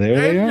there.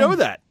 There you know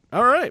that.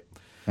 All right.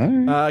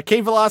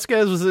 Cain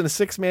Velasquez was in a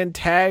 6-man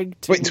tag.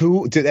 Wait,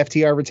 who did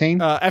FTR retain?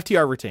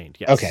 FTR retained.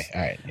 Yes. Okay.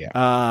 All right.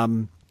 Yeah.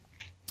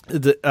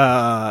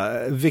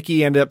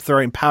 Vicky ended up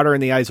throwing powder in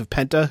the eyes of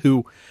Penta,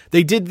 who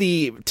they did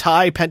the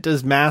tie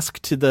Penta's mask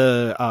to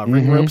the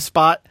ring rope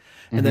spot,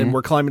 and then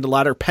we're climbing the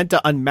ladder.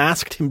 Penta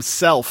unmasked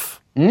himself.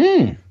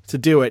 To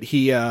do it,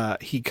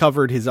 he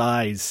covered his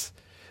eyes,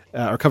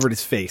 or covered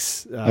his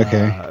face.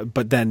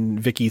 But then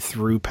Vicky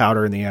threw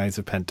powder in the eyes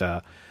of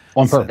Penta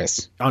on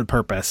purpose.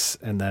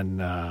 And then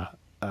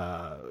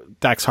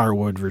Dax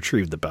Harwood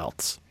retrieved the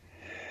belts.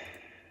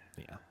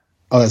 Yeah.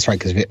 Oh, that's right.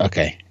 Because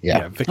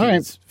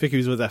Vicky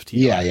was with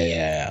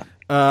FTR.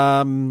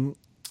 Yeah.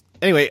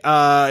 Anyway,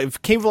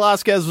 Cain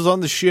Velasquez was on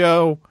the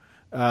show.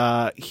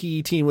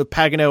 He teamed with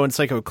Pagano and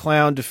Psycho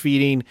Clown,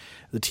 defeating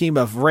the team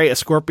of Rey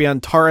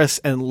Escorpion, Taurus,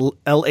 and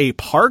L.A.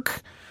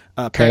 Park.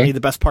 Apparently,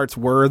 the best parts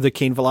were the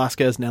Cain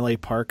Velasquez and L.A.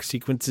 Park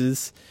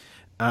sequences.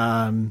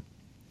 And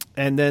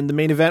then the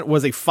main event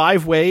was a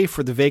 5-way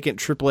for the vacant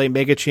AAA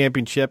Mega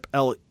Championship.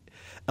 El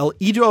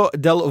Hijo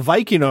del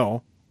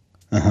Vikingo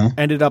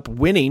ended up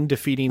winning,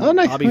 defeating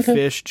Bobby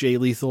Fish, Jay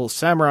Lethal,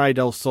 Samurai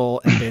del Sol,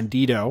 and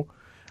Bandito.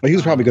 Well, he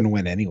was probably going to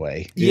win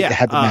anyway.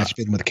 Had the match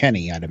been with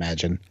Kenny, I'd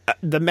imagine.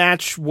 The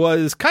match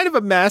was kind of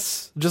a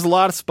mess, just a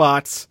lot of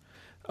spots,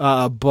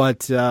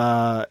 but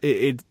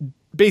it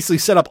basically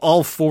set up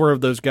all 4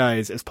 of those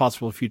guys as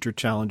possible future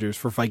challengers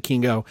for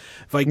Vikingo.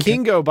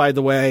 Vikingo, by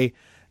the way,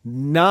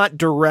 not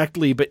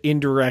directly but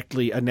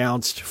indirectly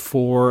announced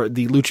for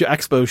the Lucha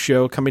Expo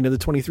show coming to the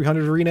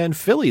 2300 Arena in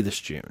Philly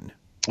this June.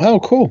 Oh,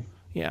 cool.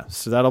 Yeah,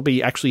 so that'll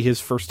be actually his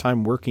first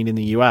time working in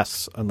the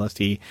U.S. unless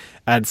he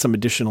adds some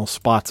additional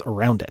spots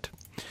around it.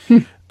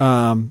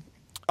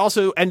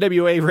 Also,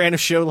 NWA ran a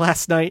show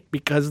last night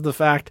because of the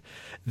fact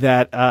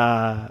that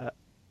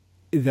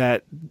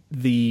that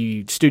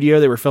the studio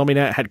they were filming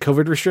at had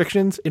COVID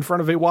restrictions in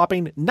front of a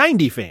whopping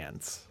 90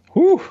 fans.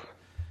 Whew.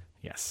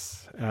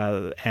 Yes.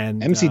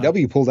 And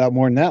MCW pulled out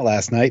more than that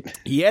last night.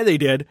 Yeah, they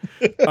did.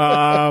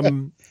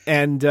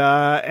 And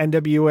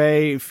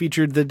NWA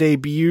featured the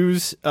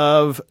debuts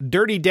of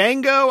Dirty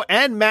Dango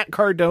and Matt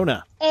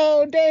Cardona.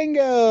 Oh,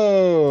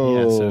 Dango!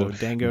 Yeah, so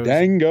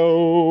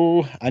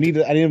Dango. I need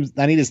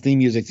his theme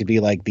music to be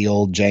like the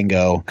old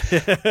Django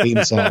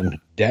theme song.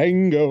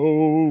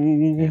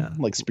 Dango,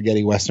 like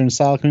spaghetti western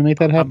style. Can we make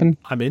that happen?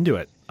 I'm into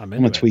it. I'm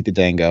gonna tweet the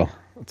Dango.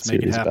 Let's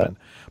make it happen.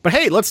 But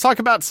hey, let's talk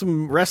about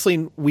some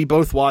wrestling we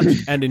both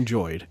watched and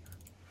enjoyed.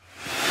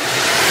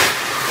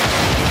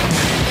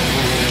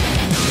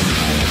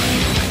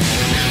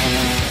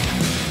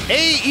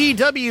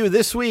 AEW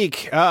this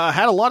week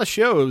had a lot of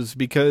shows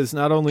because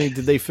not only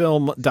did they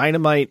film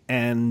Dynamite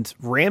and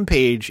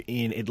Rampage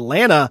in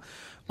Atlanta,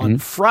 on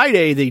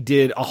Friday they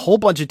did a whole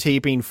bunch of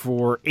taping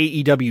for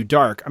AEW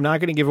Dark. I'm not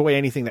going to give away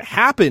anything that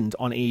happened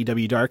on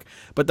AEW Dark,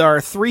 but there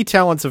are 3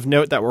 talents of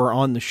note that were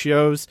on the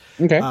shows.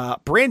 Okay.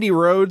 Brandy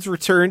Rhodes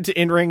returned to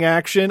in-ring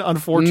action,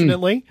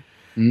 unfortunately.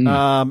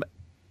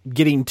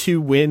 Getting 2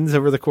 wins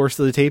over the course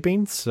of the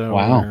taping. So,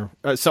 wow.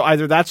 So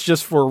either that's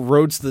just for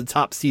Rhodes to the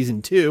Top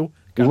Season 2,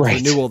 got a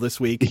renewal this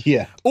week.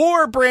 Yeah.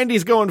 Or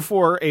Brandy's going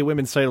for a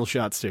women's title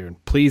shot soon.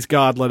 Please,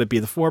 God, let it be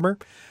the former.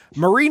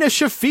 Marina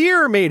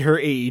Shafir made her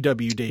AEW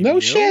debut. No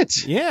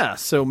shit. Yeah,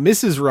 so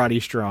Mrs. Roddy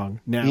Strong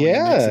now.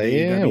 Yeah,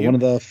 AEW. one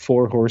of the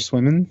 4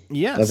 horsewomen of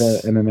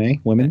MMA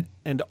women.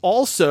 And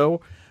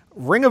also,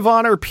 Ring of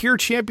Honor Pure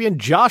Champion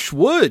Josh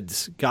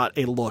Woods got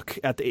a look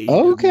at the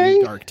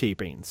AEW Dark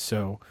taping.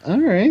 So, all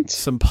right,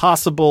 some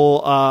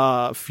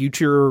possible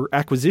future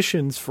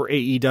acquisitions for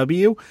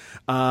AEW.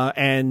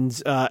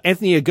 And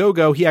Anthony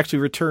Ogogo, he actually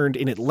returned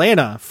in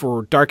Atlanta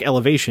for Dark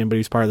Elevation, but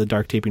he's part of the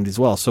Dark taping as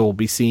well. So we'll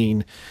be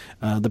seeing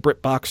the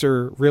Brit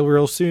Boxer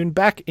real soon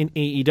back in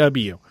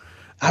AEW.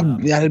 I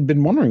had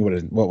been wondering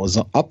what was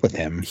up with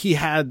him. He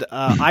had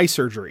eye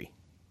surgery.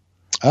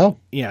 Oh.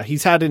 Yeah,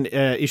 he's had an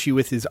issue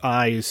with his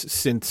eyes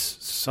since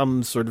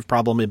some sort of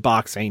problem in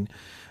boxing.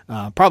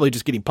 Probably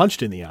just getting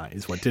punched in the eye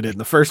is what did it in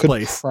the first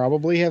place.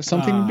 Probably have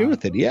something to do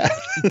with it, yeah.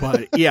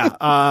 But, yeah.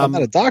 I'm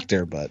not a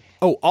doctor, but...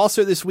 Oh,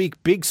 also this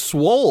week, Big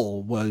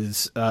Swole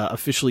was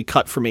officially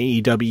cut from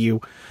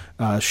AEW.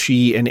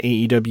 She and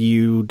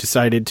AEW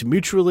decided to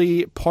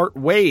mutually part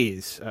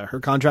ways.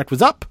 Her contract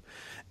was up.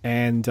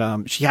 And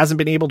she hasn't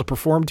been able to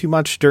perform too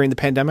much during the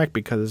pandemic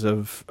because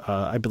of,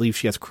 I believe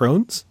she has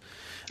Crohn's.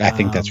 I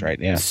think that's right,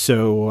 yeah.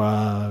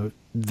 So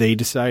they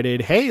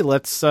decided, hey,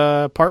 let's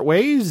part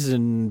ways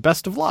and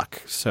best of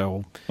luck.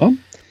 So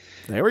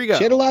there we go.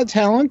 She had a lot of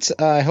talent.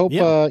 I hope,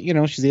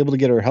 she's able to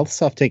get her health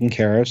stuff taken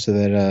care of so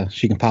that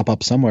she can pop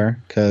up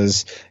somewhere.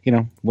 Because,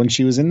 when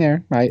she was in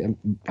there, I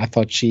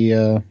thought she,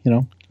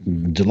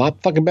 did a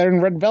lot fucking better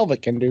than Red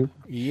Velvet can do.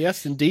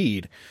 Yes,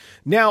 indeed.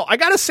 Now, I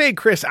got to say,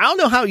 Chris, I don't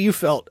know how you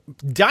felt.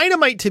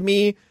 Dynamite to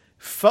me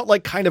felt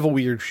like kind of a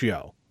weird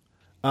show.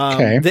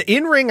 The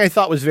in-ring I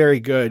thought was very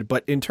good,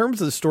 but in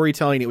terms of the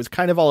storytelling, it was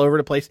kind of all over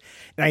the place.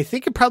 And I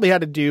think it probably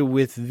had to do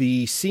with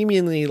the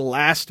seemingly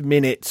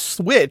last-minute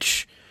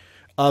switch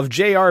of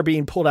JR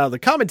being pulled out of the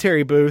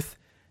commentary booth,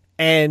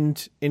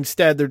 and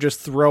instead they're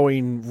just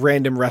throwing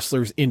random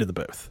wrestlers into the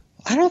booth.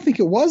 I don't think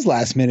it was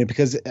last minute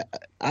because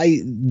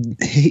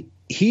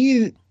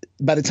he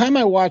by the time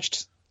I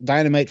watched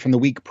Dynamite from the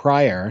week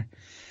prior,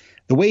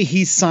 the way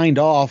he signed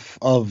off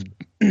of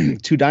 2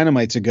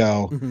 Dynamites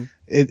ago,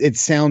 it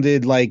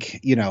sounded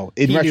like, in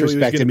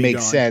retrospect, it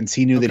makes sense.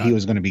 He knew that he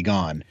was going to be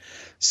gone.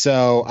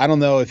 So I don't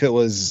know if it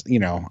was,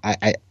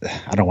 I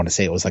don't want to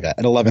say it was like an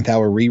 11th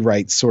hour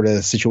rewrite sort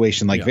of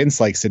situation like Vince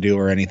likes to do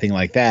or anything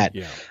like that.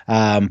 Yeah.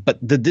 But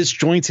the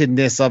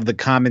disjointedness of the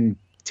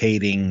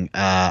commentating,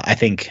 I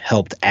think,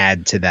 helped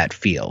add to that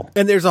feel.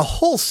 And there's a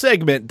whole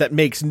segment that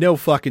makes no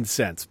fucking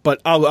sense,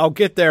 but I'll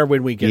get there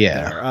when we get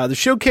there. The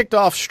show kicked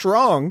off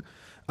strong.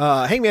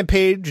 Hangman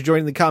Page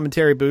joined the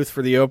commentary booth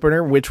for the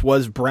opener, which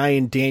was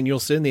Bryan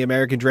Danielson, the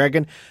American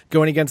Dragon,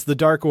 going against the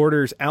Dark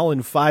Order's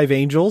Alan Five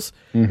Angels.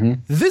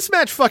 This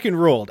match fucking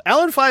ruled.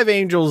 Alan Five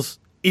Angels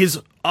is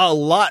a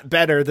lot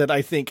better than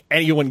I think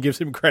anyone gives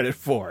him credit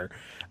for.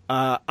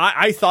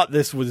 I thought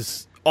this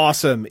was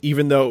awesome,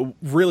 even though it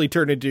really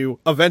turned into,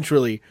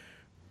 eventually,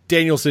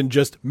 Danielson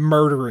just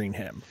murdering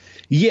him.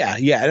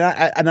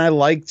 Yeah, and I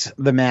liked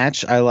the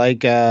match. I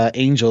like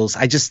Angels.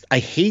 I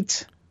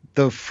hate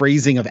the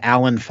phrasing of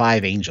Alan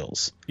Five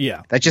Angels.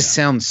 Yeah. That just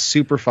sounds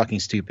super fucking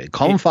stupid.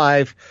 Call them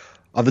five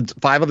of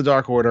the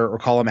Dark Order or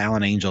call them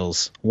Alan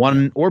Angels.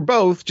 One or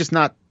both, just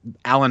not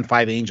Alan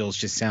Five Angels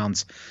just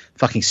sounds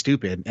fucking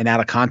stupid and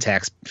out of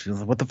context.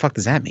 What the fuck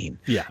does that mean?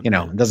 Yeah.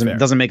 It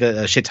doesn't make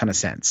a shit ton of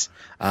sense.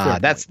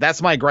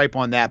 That's my gripe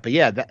on that. But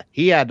yeah,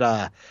 he had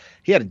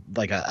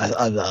like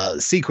a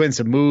sequence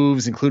of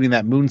moves, including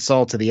that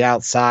moonsault to the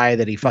outside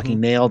that he fucking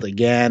nailed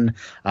again.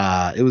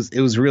 It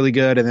was really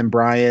good. And then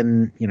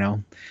Brian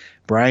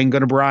go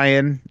to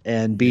Brian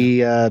and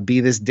be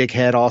this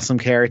dickhead awesome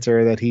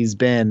character that he's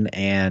been,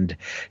 and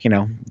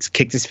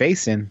kicked his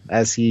face in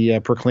as he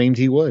proclaimed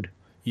he would.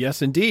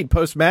 Yes, indeed.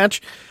 Post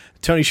match,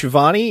 Tony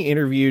Schiavone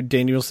interviewed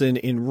Danielson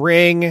in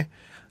ring.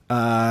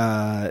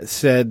 Danielson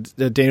said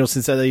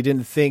that he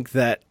didn't think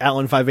that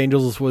Alan Five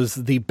Angels was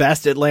the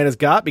best Atlanta's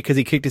got because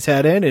he kicked his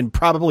head in and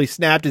probably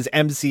snapped his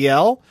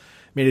MCL.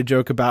 Made a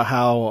joke about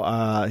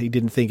how he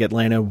didn't think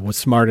Atlanta was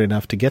smart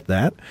enough to get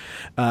that.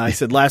 He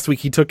said last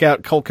week he took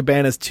out Colt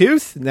Cabana's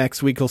tooth.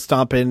 Next week he'll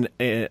stomp in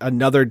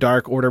another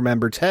Dark Order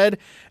member's head.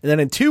 And then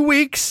in 2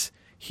 weeks,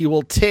 he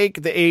will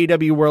take the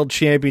AEW World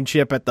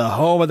Championship at the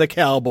home of the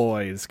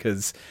Cowboys,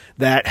 because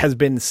that has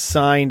been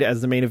signed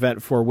as the main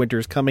event for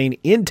Winter's Coming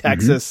in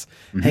Texas.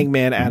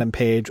 Hangman Adam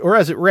Page, or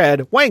as it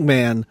read,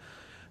 Wangman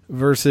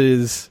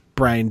versus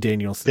Bryan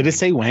Danielson. Did it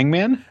say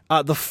Wangman?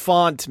 The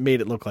font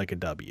made it look like a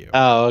W.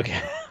 Oh,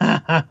 okay.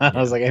 I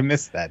was like, I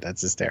missed that.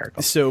 That's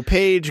hysterical. So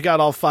Page got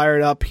all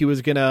fired up. He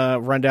was going to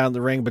run down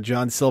the ring, but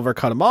John Silver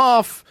cut him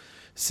off,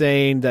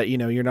 saying that,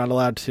 you're not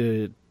allowed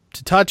to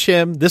touch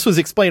him. This was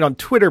explained on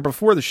Twitter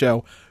before the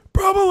show.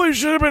 Probably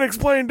should have been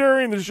explained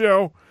during the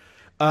show.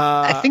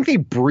 I think they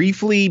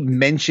briefly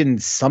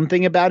mentioned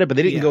something about it, but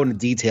they didn't go into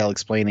detail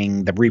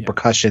explaining the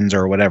repercussions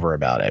or whatever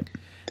about it.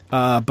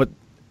 But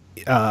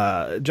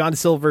John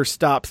Silver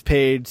stops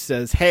Page,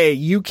 says, hey,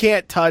 you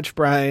can't touch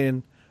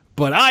Bryan,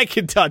 but I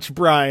can touch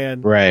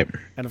Bryan. Right.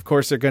 And, of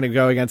course, they're going to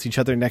go against each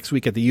other next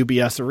week at the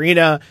UBS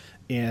Arena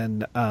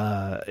in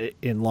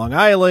Long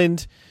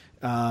Island.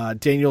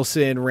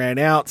 Danielson ran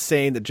out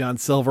saying that John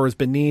Silver was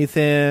beneath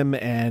him,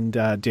 and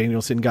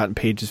Danielson got in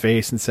Page's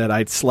face and said,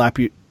 I'd slap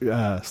you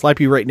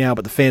right now,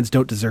 but the fans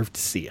don't deserve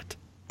to see it.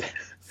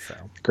 So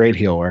great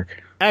heel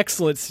work.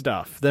 Excellent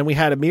stuff. Then we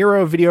had a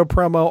Miro video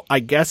promo. I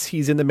guess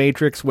he's in the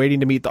Matrix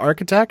waiting to meet the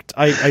architect.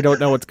 I don't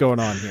know what's going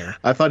on here.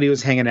 I thought he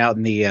was hanging out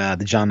in the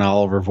John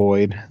Oliver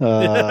void.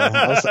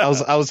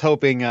 I was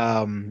hoping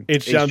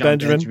H. John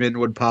Benjamin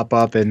would pop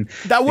up, and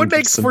that would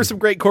make for some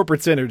great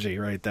corporate synergy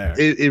right there.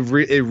 It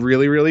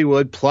really, really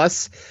would.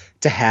 Plus,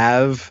 to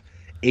have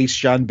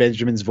H. John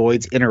Benjamin's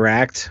voids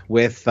interact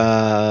with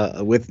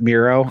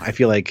Miro, I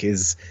feel like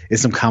is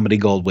some comedy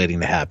gold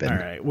waiting to happen. All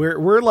right,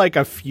 we're like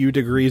a few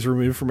degrees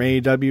removed from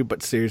AEW,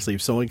 but seriously,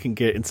 if someone can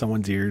get in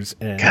someone's ears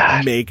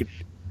and make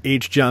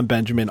H. John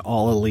Benjamin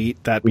all elite,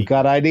 we've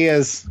got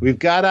ideas.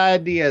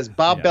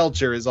 Bob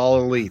Belcher is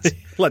all elite.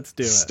 Let's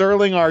do it.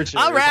 Sterling Archer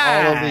all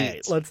right. is all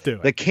elite. Let's do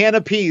it. The Can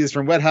of Peas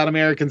from Wet Hot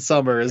American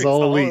Summer is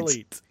all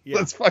elite. Yeah.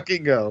 Let's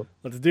fucking go.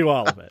 Let's do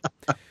all of it.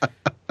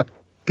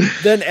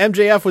 Then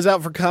MJF was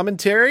out for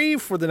commentary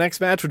for the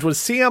next match, which was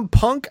CM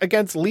Punk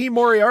against Lee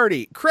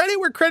Moriarty. Credit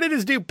where credit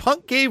is due.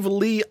 Punk gave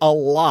Lee a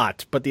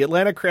lot, but the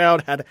Atlanta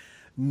crowd had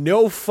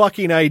no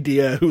fucking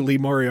idea who Lee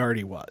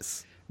Moriarty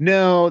was.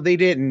 No, they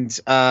didn't.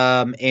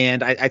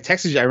 And I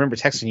texted you. I remember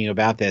texting you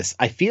about this.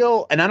 I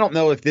feel, and I don't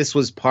know if this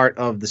was part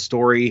of the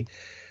story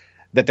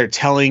that they're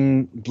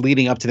telling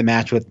leading up to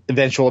the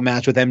eventual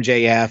match with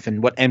MJF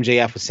and what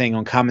MJF was saying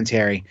on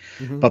commentary.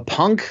 Mm-hmm. But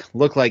Punk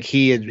looked like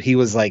he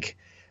was like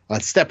a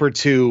step or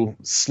two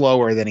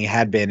slower than he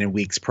had been in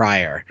weeks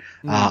prior.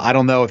 I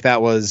don't know if that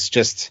was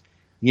just,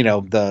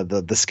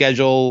 the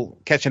schedule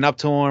catching up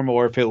to him,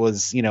 or if it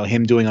was,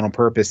 him doing it on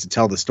purpose to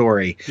tell the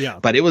story. Yeah.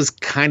 But it was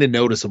kind of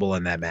noticeable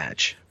in that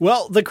match.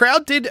 Well, the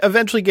crowd did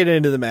eventually get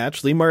into the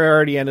match. Lee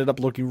Moriarty ended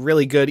up looking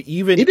really good,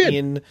 even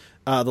in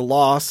the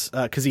loss,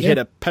 because he hit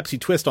a Pepsi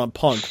twist on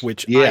Punk,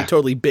 which I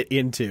totally bit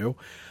into.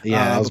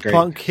 Yeah, that was great.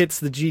 Punk hits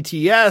the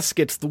GTS,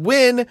 gets the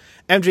win.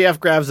 MJF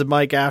grabs the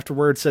mic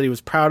afterwards, said he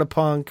was proud of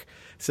Punk.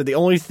 So the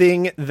only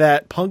thing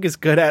that Punk is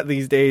good at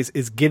these days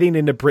is getting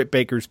into Britt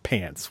Baker's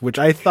pants, which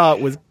I thought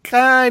was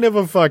kind of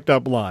a fucked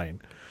up line.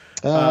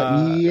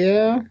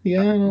 Not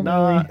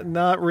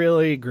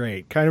really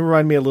great. Kind of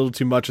reminded me a little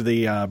too much of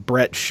the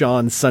Brett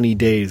Sean Sunny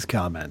Days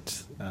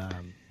comment.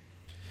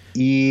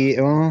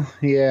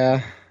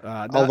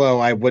 Although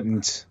I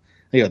wouldn't,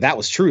 that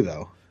was true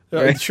though.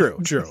 Right? True.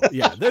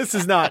 Yeah, this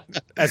is not,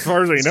 as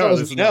far as we know.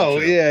 This is not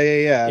true.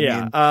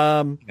 Yeah.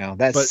 I mean,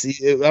 that's.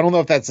 I don't know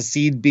if that's a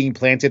seed being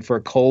planted for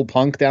Cole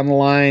Punk down the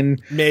line,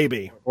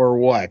 maybe, or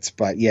what.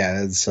 But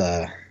yeah, it's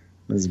this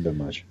is a bit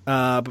much.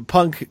 But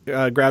Punk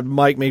grabbed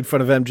Mike, made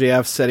fun of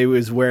MJF, said he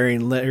was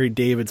wearing Larry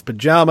David's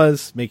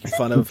pajamas, making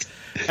fun of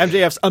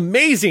MJF's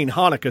amazing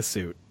Hanukkah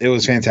suit. It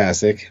was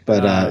fantastic,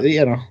 but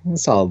a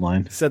solid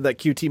line. Said that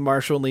QT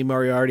Marshall and Lee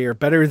Moriarty are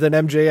better than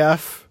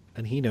MJF,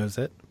 and he knows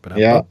it. But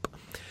I'm up.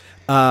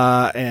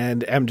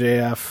 And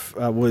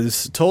MJF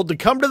was told to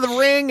come to the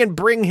ring and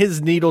bring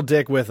his needle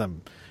dick with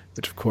him,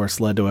 which of course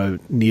led to a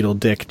needle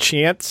dick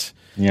chant.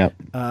 Yep.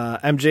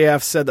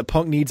 MJF said that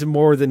Punk needs him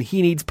more than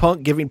he needs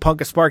Punk, giving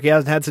Punk a spark he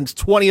hasn't had since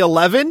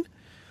 2011.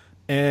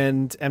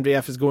 And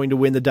MJF is going to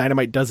win the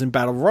Dynamite Dozen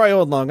Battle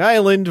Royal in Long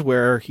Island,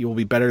 where he will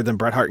be better than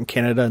Bret Hart in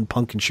Canada and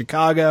Punk in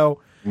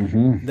Chicago.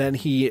 Mm-hmm. Then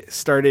he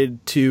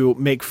started to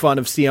make fun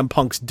of CM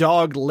Punk's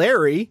dog,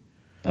 Larry.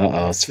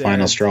 It's the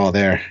final straw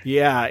there.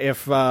 Yeah,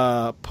 if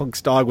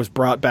Punk's dog was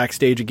brought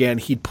backstage again,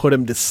 he'd put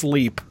him to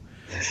sleep,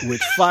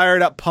 which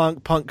fired up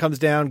Punk. Punk comes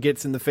down,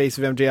 gets in the face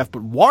of MJF,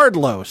 but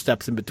Wardlow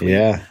steps in between.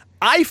 Yeah.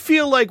 I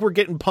feel like we're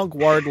getting Punk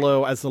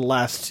Wardlow as the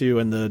last two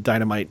in the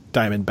Dynamite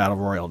Diamond Battle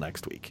Royal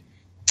next week.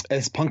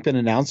 Has Punk been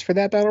announced for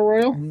that Battle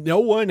Royal?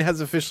 No one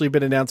has officially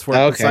been announced for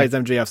it besides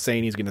MJF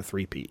saying he's going to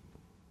three-peat.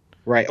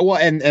 Right. Well,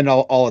 and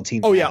all of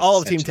Team Taz. Oh, yeah.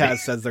 All of Team Taz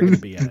says they're going to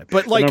be in it.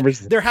 But, like,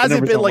 there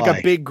hasn't been, like, a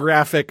big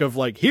graphic of,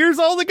 like, here's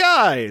all the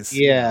guys.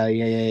 Yeah.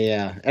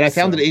 And I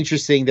found it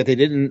interesting that they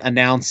didn't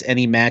announce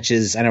any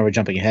matches. I know we're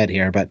jumping ahead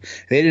here, but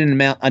they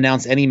didn't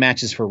announce any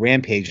matches for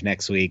Rampage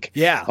next week.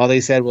 Yeah. All they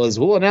said was,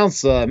 we'll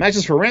announce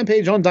matches for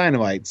Rampage on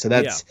Dynamite. So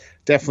that's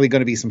definitely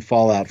going to be some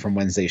fallout from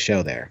Wednesday's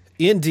show there.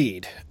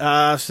 Indeed.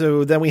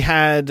 So then we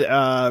had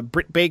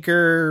Britt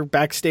Baker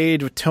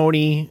backstage with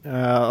Tony,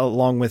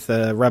 along with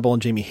Rebel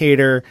and Jamie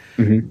Hayter.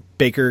 Mm-hmm.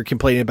 Baker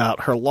complaining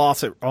about her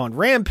loss on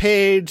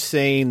Rampage,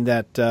 saying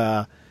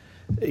that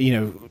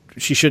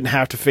she shouldn't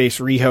have to face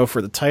Riho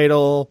for the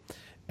title.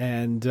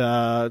 And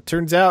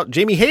turns out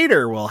Jamie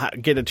Hayter will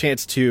get a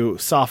chance to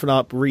soften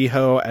up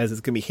Riho, as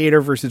it's going to be Hayter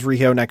versus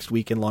Riho next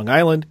week in Long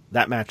Island.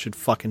 That match should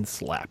fucking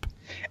slap.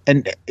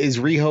 And is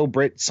Riho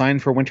Britt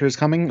signed for Winter is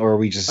Coming, or are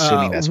we just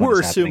assuming that's we're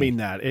what's assuming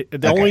happening?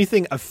 that. The only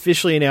thing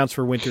officially announced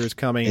for Winter is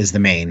Coming is the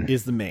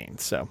main.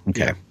 So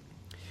Okay. Yeah.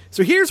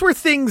 So here's where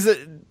things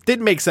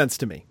didn't make sense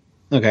to me.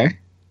 Okay.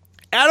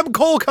 Adam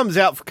Cole comes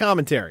out for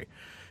commentary.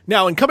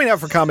 Now, in coming out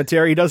for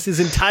commentary, he does his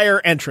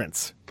entire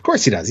entrance. Of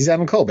course he does. He's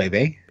Adam Cole,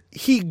 baby.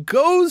 He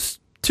goes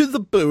to the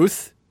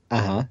booth,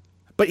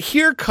 but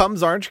here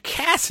comes Orange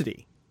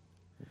Cassidy.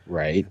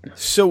 Right.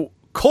 So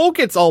Cole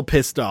gets all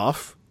pissed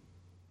off.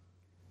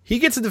 He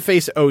gets in the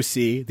face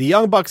OC. The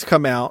Young Bucks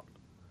come out,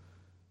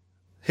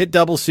 hit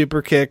double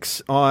super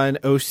kicks on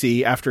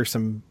OC after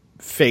some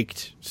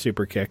faked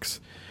super kicks.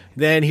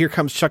 Then here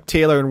comes Chuck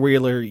Taylor and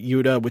Wheeler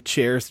Yuta with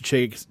chairs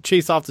to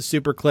chase off the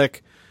super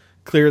click.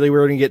 Clearly,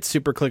 we're going to get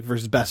super click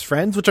versus best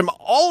friends, which I'm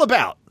all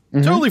about.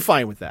 Totally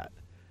fine with that.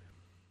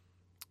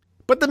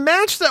 But the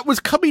match that was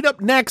coming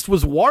up next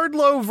was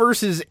Wardlow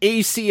versus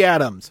AC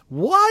Adams.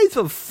 Why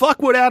the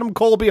fuck would Adam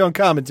Cole be on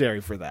commentary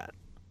for that?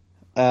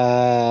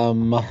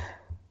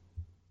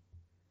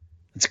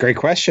 It's a great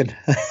question.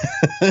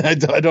 I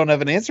don't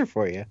have an answer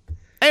for you.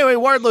 Anyway,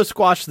 Wardlow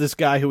squashed this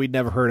guy who we'd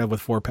never heard of with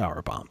 4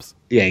 power bombs.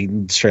 Yeah,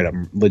 he straight up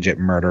legit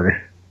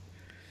murdered.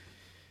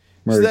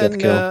 Death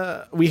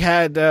kill. We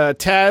had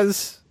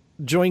Taz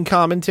join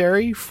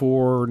commentary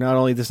for not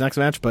only this next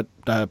match, but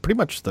pretty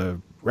much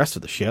the rest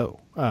of the show.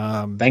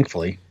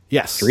 Thankfully.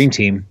 Yes. Dream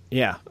team.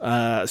 Yeah.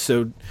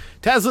 So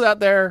Taz was out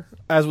there,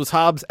 as was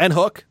Hobbs and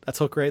Hook. That's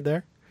Hook right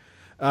there.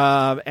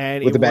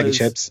 And with the bag of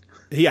chips.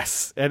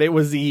 Yes. And it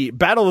was the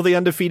battle of the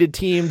undefeated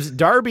teams,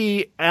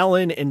 Darby,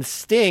 Allin, and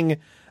Sting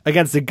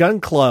against the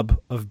Gun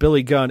Club of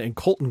Billy Gunn and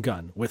Colton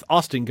Gunn, with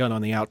Austin Gunn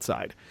on the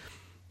outside.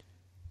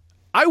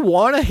 I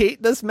want to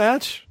hate this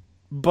match,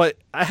 but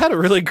I had a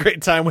really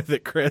great time with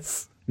it,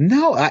 Chris.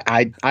 No,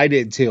 I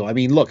did too. I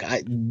mean, look,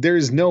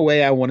 there's no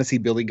way I want to see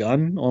Billy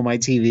Gunn on my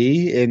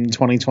TV in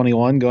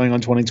 2021 going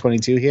on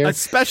 2022 here.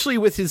 Especially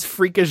with his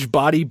freakish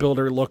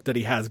bodybuilder look that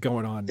he has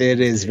going on. It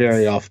is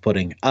very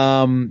off-putting.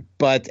 And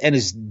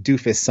his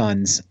doofus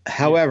sons.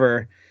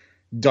 However,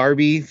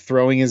 Darby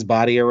throwing his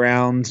body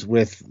around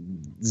with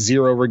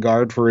zero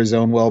regard for his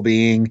own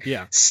well-being.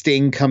 Yeah.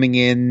 Sting coming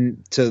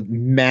in to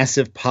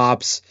massive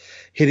pops,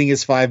 hitting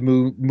his 5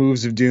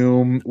 moves of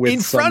doom with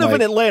in front of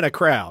an Atlanta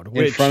crowd.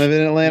 In front of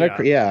an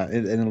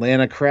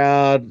Atlanta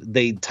crowd.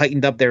 They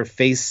tightened up their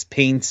face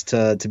paints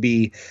to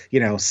be,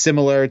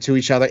 similar to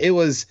each other. It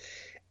was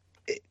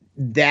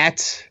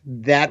that's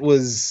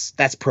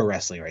pro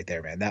wrestling right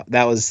there, man.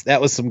 That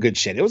was some good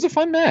shit. It was a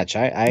fun match.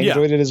 I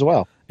enjoyed it as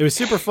well. It was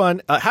super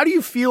fun. How do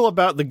you feel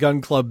about the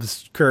Gun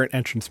Club's current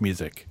entrance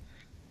music?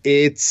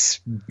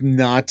 It's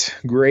not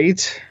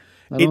great.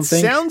 It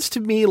sounds to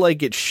me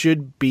like it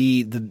should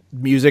be the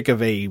music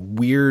of a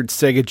weird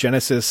Sega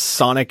Genesis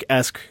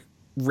Sonic-esque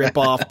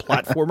rip-off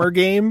platformer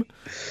game.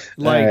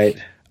 Like, right.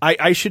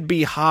 I should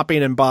be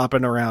hopping and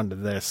bopping around to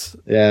this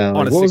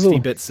on a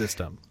 60-bit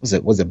system. Was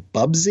it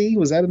Bubsy?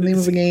 Was that the name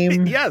of the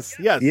game? Yes.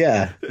 Yeah.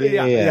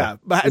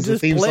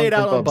 Just play it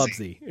out on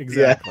Bubsy.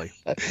 Exactly.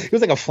 Yeah. It was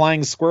like a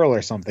flying squirrel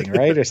or something,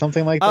 right? Or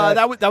something like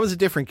that? That was a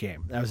different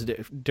game. That was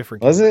a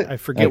different game. Was it? I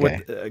forget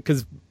what,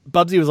 because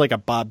Bubsy was like a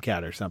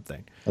bobcat or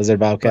something. Was it a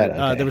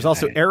bobcat? There was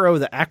also Arrow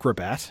the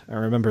Acrobat. I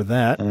remember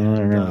that. I don't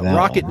remember that.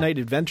 Rocket Knight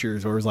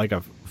Adventures, or it was like a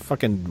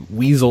fucking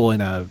weasel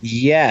in a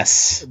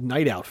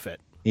night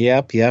outfit.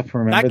 Yep.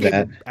 Remember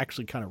that.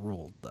 Actually kind of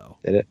ruled, though.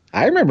 Did it?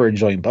 I remember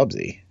enjoying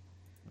Bubsy.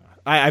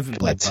 I haven't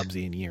played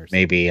Bubsy in years.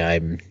 Maybe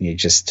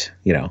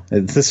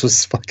this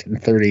was fucking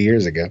 30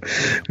 years ago.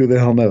 Who the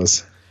hell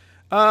knows?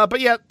 But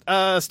yeah,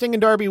 Sting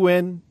and Darby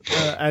win,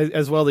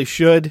 as well they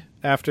should,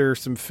 after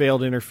some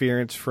failed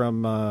interference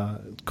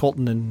from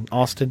Colton and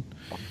Austin.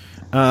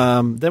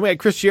 Then we had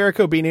Chris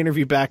Jericho being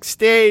interviewed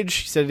backstage.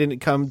 He said he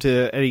didn't come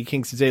to Eddie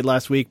Kingston's aid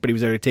last week, but he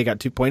was there to take out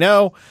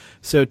 2.0.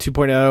 So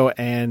 2.0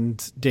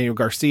 and Daniel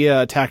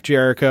Garcia attack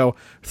Jericho,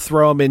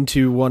 throw him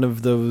into one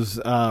of those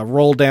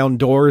roll down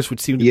doors,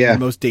 which seemed to be the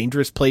most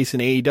dangerous place in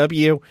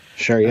AEW.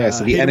 Sure, yeah.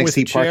 So the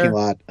NXT parking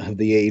lot of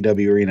the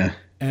AEW arena.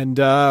 And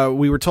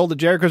we were told that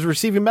Jericho's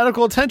receiving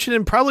medical attention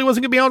and probably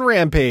wasn't going to be on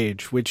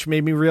Rampage, which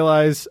made me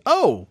realize,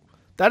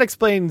 that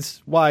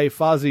explains why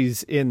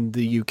Fozzie's in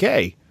the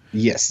UK.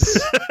 Yes.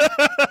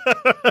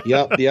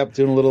 Yep.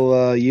 Doing a little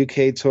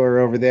UK tour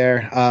over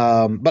there.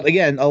 But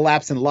again, a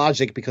lapse in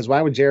logic, because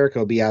why would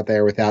Jericho be out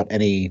there without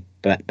any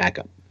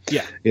backup?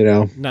 Yeah.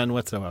 None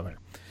whatsoever.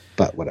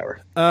 But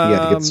whatever. You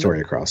had to get the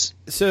story across.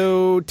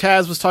 So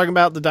Taz was talking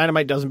about the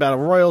Dynamite Dozen Battle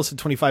Royal, so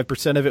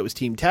 25% of it was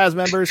Team Taz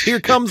members.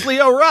 Here comes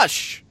Leo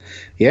Rush.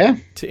 Yeah.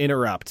 To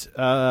interrupt.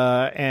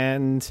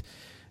 And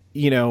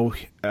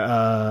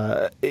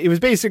it was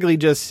basically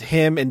just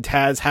him and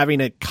Taz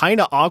having a kind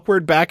of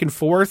awkward back and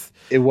forth.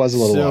 It was a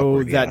little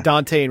awkward, so that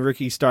Dante and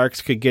Ricky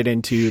Starks could get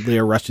into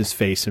Leo Rush's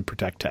face and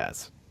protect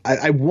Taz.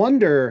 I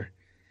wonder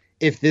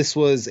if this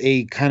was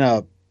a kind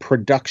of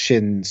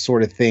production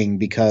sort of thing,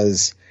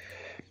 because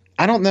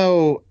I don't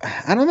know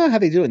how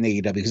they do it in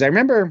AEW, because I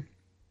remember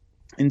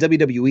in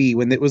WWE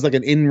when it was like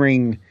an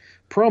in-ring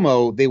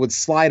promo, they would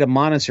slide a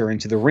monitor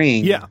into the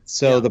ring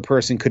so the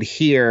person could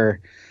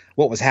hear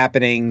what was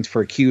happening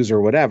for cues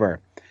or whatever.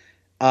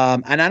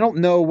 And I don't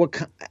know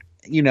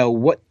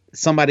what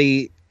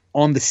somebody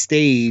on the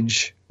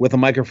stage with a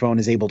microphone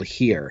is able to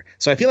hear.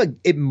 So I feel like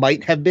it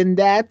might have been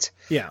that.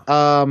 Yeah.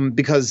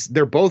 Because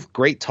they're both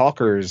great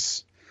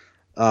talkers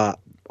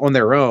on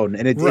their own,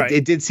 and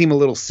it did seem a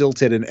little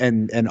silted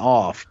and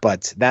off,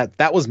 but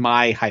that was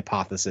my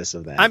hypothesis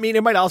of that. I mean,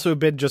 it might also have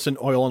been just an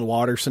oil and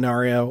water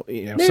scenario.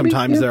 Maybe,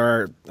 sometimes there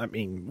are,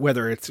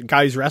 whether it's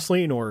guys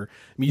wrestling or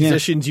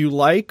musicians you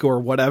like or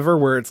whatever,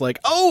 where it's like,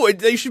 oh,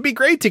 they should be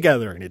great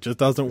together, and it just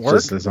doesn't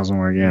work. It doesn't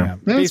work. Yeah.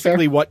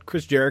 Basically what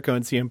Chris Jericho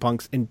and CM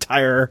Punk's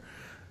entire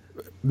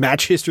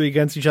match history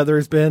against each other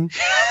has been.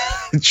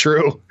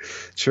 True.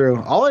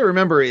 All I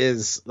remember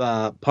is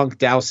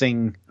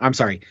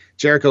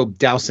Jericho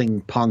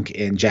dousing Punk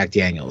in Jack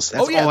Daniels.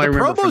 That's all I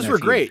remember. The promos were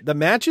great. The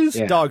matches,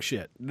 dog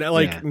shit.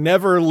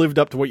 Never lived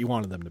up to what you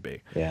wanted them to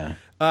be. Yeah.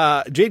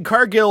 Jade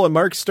Cargill and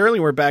Mark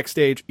Sterling were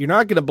backstage. You're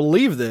not going to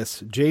believe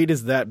this. Jade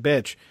is that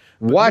bitch.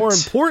 But what? More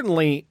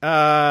importantly,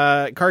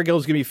 Cargill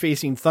is going to be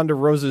facing Thunder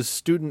Rosa's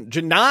student,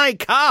 Janai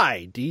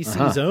Kai,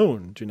 DC's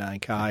own Janai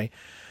Kai.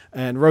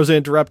 And Rosa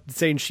interrupted,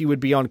 saying she would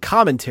be on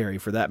commentary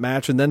for that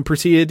match, and then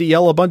proceeded to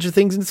yell a bunch of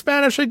things in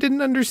Spanish I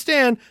didn't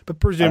understand, but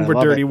presumed were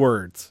dirty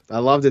words. I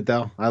loved it,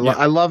 though. I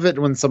love it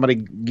when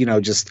somebody,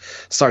 just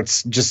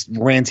starts just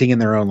ranting in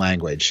their own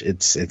language.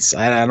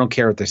 I don't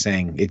care what they're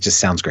saying. It just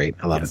sounds great.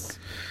 I love it.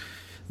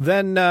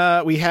 Then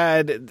we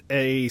had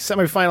a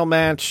quarterfinal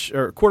match,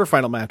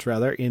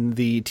 in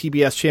the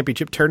TBS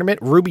Championship Tournament.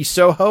 Ruby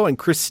Soho and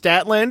Chris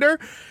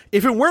Statlander.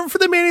 If it weren't for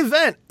the main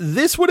event,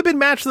 this would have been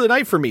match of the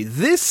night for me.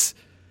 This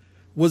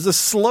was a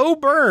slow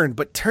burn,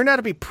 but turned out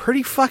to be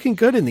pretty fucking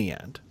good in the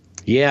end.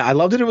 Yeah, I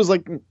loved it. It was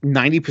like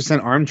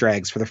 90% arm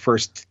drags for the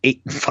first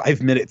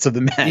 5 minutes of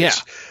the match. Yeah.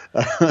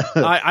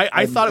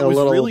 I thought it was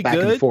really back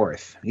good. And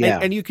forth. Yeah.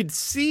 And you could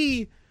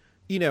see,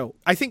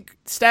 I think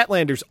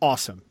Statlander's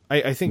awesome.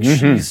 I think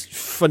she's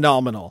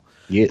phenomenal.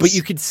 Yes. But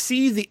you could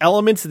see the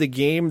elements of the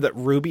game that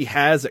Ruby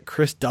has that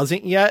Chris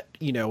doesn't yet,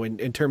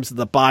 in terms of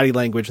the body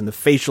language and the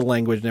facial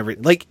language and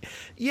everything. Like,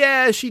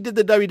 she did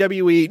the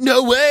WWE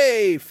no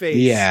way face.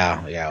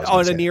 Yeah.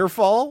 On a near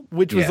fall,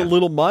 which was a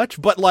little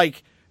much, but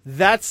like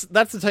that's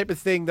the type of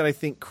thing that I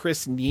think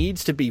Chris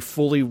needs to be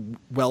fully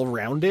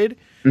well-rounded,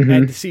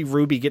 and to see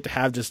Ruby get to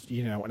have just,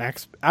 an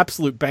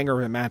absolute banger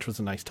of a match was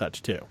a nice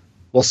touch too.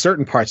 Well,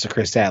 certain parts of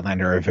Chris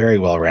Statlander are very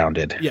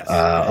well-rounded,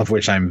 of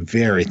which I'm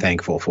very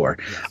thankful for.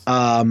 Yes.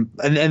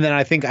 And then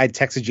I think I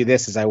texted you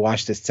this as I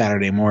watched it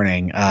Saturday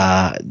morning.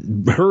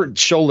 Her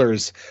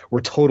shoulders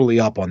were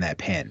totally up on that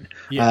pin.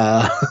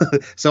 Yeah.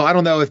 So I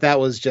don't know if that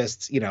was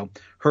just,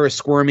 her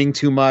squirming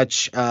too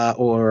much,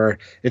 or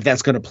if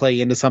that's going to play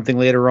into something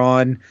later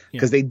on,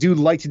 because they do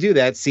like to do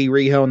that. See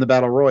Riho in the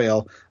Battle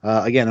Royal.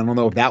 Again, I don't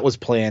know if that was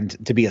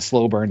planned to be a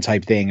slow burn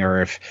type thing,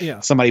 or if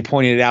somebody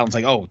pointed it out and it's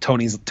like, oh,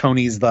 Tony's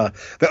the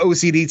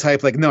OCD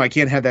type. Like, no, I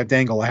can't have that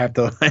dangle. I have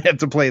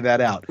to play that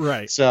out.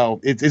 Right.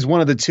 So it's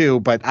one of the two,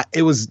 but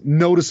it was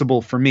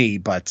noticeable for me.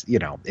 But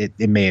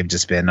it may have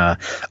just been a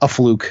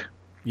fluke.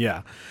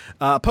 Yeah.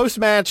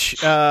 Post-match,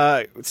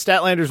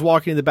 Statlander's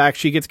walking in the back.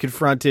 She gets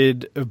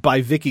confronted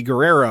by Vicky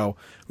Guerrero,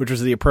 which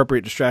was the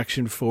appropriate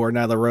distraction for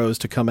Nyla Rose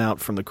to come out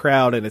from the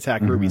crowd and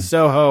attack Ruby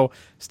Soho.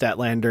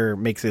 Statlander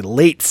makes a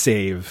late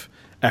save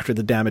after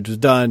the damage was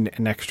done, and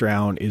next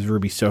round is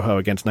Ruby Soho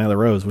against Nyla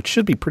Rose, which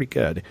should be pretty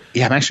good.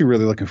 Yeah, I'm actually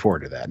really looking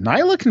forward to that.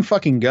 Nyla can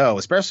fucking go,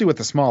 especially with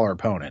a smaller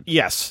opponent.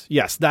 Yes.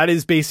 That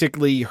is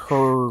basically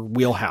her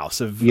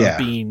wheelhouse of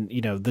being,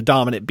 the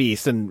dominant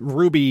beast. And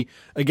Ruby,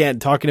 again,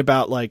 talking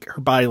about like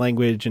her body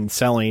language and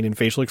selling and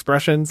facial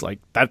expressions, like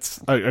that's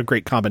a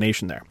great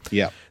combination there.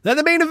 Yeah. Then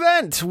the main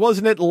event was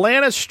an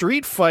Atlanta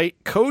street fight.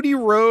 Cody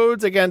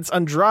Rhodes against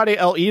Andrade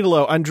El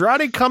Idolo.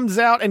 Andrade comes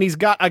out and he's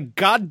got a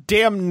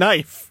goddamn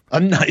knife. A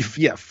knife,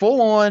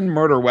 full-on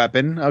murder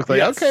weapon. I was like,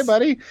 okay,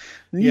 buddy,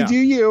 you do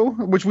you,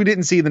 which we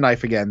didn't see the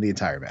knife again the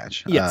entire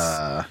match.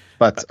 Yes,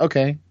 but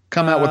okay,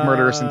 come out with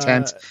murderous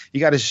intent. You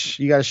got to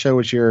show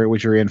what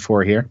you're in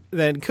for here.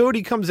 Then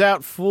Cody comes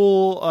out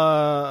full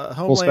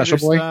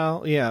Homelander boy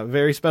style. Yeah,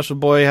 very special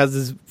boy, has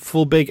his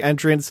full big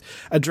entrance.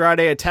 Andrade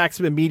attacks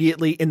him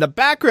immediately. In the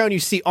background, you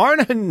see Arn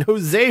and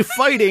Jose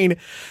fighting,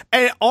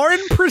 and Arn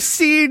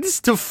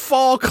proceeds to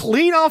fall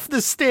clean off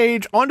the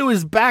stage onto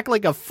his back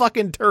like a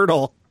fucking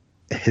turtle.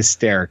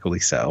 Hysterically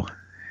so.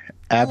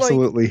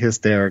 Absolutely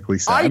hysterically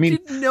so. I mean,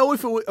 didn't know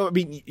if it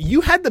was,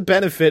 you had the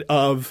benefit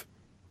of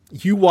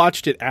You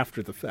watched it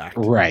after the fact.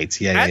 Right.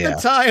 Yeah. At the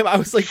time, I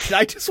was like, did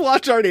I just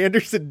watch Arn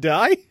Anderson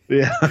die?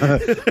 Yeah.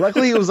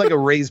 Luckily, it was like a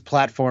raised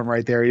platform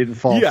right there. He didn't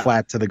fall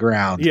flat to the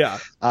ground. Yeah.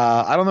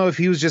 I don't know if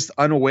he was just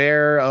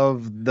unaware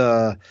of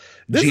the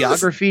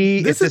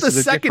geography. This is the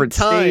second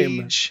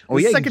time.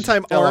 Second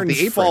time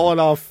Arn's fallen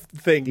off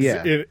things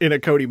in a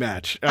Cody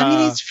match. I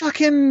mean, he's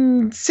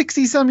fucking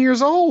 60-some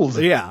years old.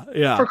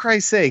 Yeah. For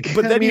Christ's sake.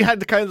 But then you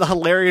had the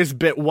hilarious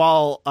bit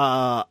while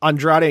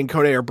Andrade and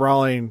Cody are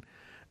brawling.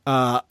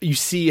 You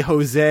see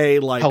Jose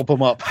help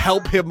him up,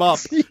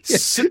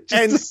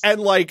 and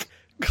like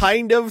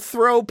kind of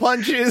throw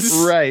punches,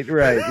 right,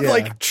 yeah.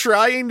 like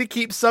trying to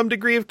keep some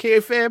degree of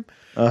kayfabe.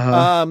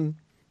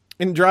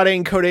 Andrade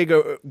and Cody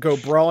go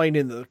brawling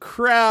in the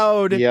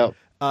crowd. Yep.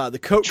 The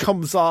coat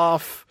comes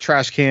off.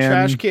 Trash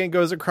can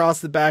goes across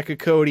the back of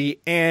Cody,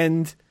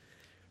 and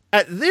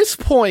at this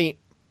point,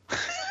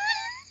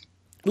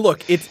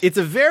 look, it's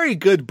a very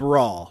good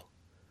brawl,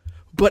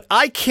 but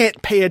I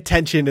can't pay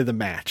attention to the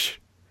match.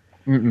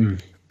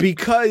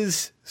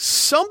 Because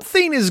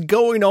something is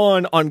going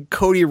on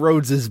Cody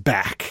Rhodes'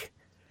 back.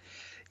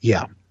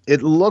 Yeah.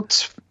 It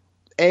looked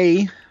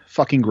A,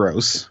 fucking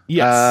gross.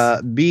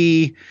 Yes.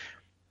 B,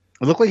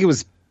 it looked like it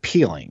was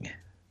peeling.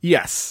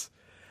 Yes.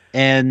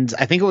 And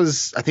I think it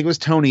was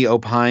Tony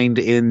opined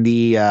in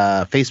the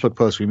Facebook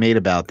post we made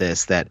about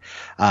this that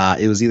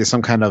it was either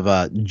some kind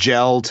of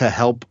gel to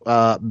help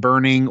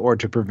burning or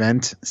to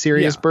prevent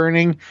serious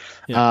burning.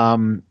 Yeah.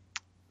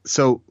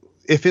 So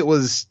if it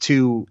was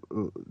to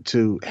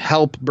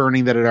help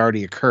burning that had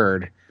already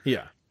occurred,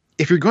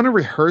 if you're going to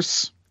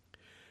rehearse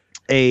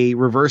a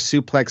reverse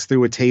suplex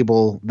through a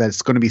table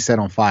that's going to be set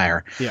on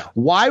fire,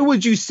 why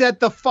would you set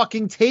the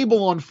fucking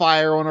table on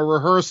fire on a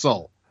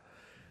rehearsal?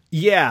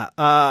 Yeah,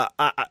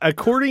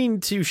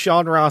 according to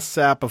Sean Ross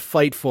Sapp of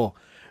Fightful,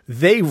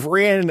 they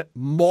ran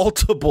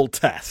multiple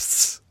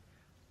tests.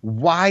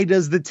 Why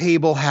does the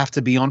table have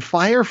to be on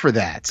fire for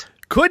that?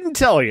 Couldn't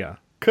tell you,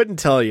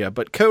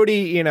 but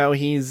Cody,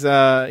 he's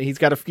got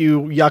a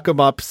few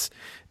yuck-em-ups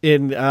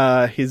in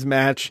his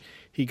match.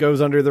 He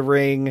goes under the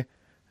ring,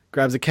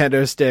 grabs a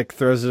kendo stick,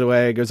 throws it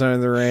away, goes under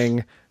the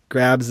ring,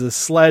 grabs the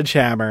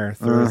sledgehammer,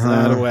 throws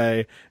that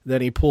away.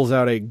 Then he pulls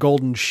out a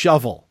golden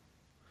shovel.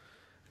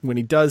 When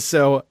he does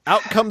so,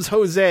 out comes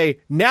Jose,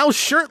 now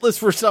shirtless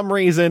for some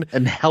reason.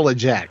 And hella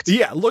jacked.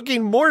 Yeah,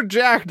 looking more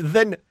jacked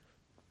than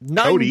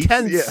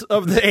 9/10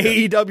 of the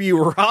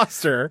AEW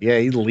roster. Yeah,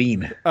 he's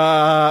lean.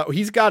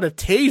 He's got a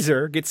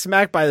taser, gets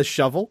smacked by the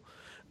shovel.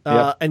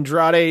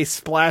 Andrade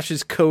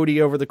splashes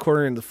Cody over the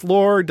corner in the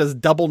floor, does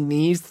double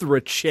knees through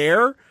a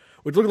chair,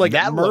 which looked like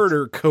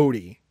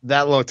Cody.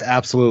 That looked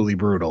absolutely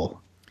brutal.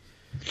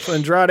 So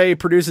Andrade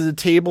produces a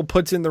table,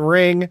 puts in the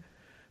ring.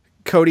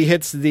 Cody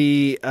hits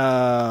the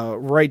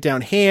right down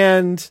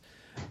hand.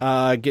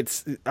 Andrade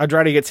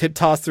gets hip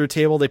tossed through a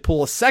table. They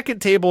pull a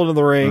second table into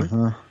the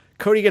ring.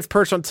 Cody gets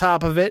perched on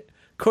top of it.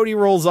 Cody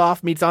rolls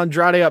off, meets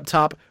Andrade up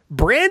top.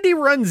 Brandy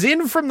runs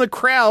in from the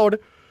crowd,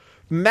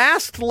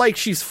 masked like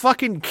she's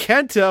fucking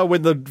Kenta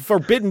when the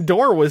forbidden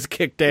door was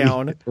kicked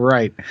down.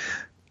 Right.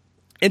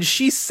 And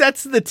she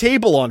sets the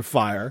table on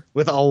fire.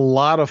 With a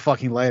lot of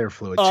fucking lighter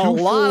fluid. A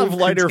lot of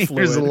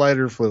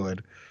lighter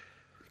fluid.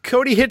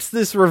 Cody hits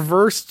this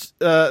reverse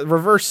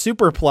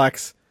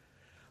superplex,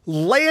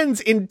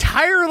 lands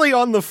entirely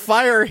on the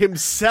fire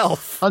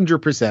himself.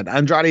 100%.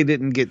 Andrade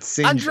didn't get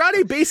singed.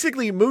 Andrade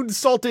basically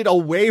moonsaulted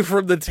away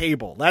from the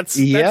table. That's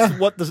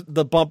what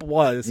the bump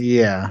was.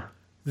 Yeah.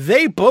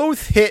 They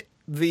both hit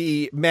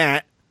the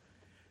mat.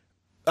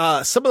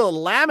 Some of the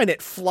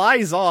laminate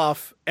flies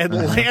off and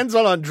lands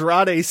on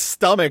Andrade's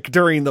stomach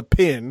during the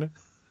pin.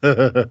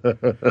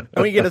 And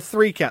we get a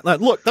 3 count. Now,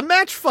 look, the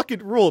match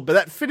fucking ruled, but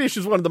that finish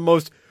is one of the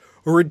most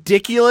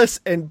ridiculous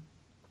and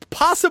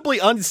possibly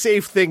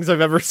unsafe things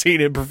I've ever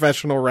seen in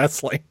professional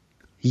wrestling.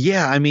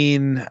 Yeah, I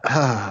mean,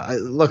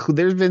 look,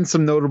 there's been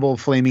some notable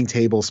flaming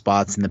table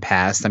spots in the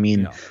past. I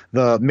mean,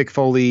 the Mick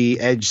Foley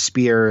edge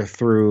spear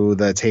through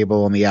the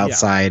table on the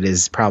outside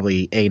is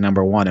probably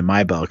number one in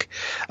my book.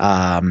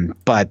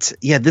 But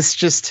yeah, this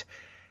just,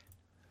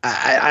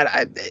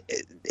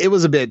 it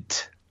was a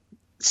bit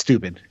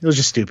stupid. It was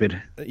just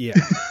stupid. Yeah.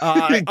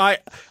 I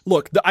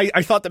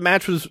thought the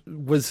match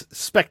was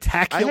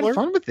spectacular. I had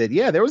fun with it.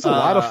 Yeah, there was a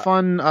lot of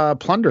fun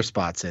plunder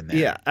spots in there.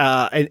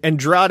 Yeah. And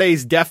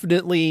Andrade's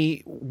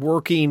definitely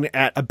working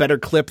at a better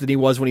clip than he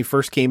was when he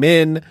first came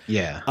in.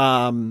 Yeah.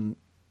 I'm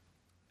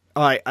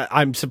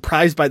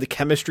surprised by the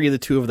chemistry the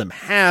two of them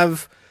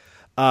have.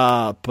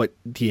 But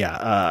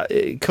yeah,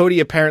 Cody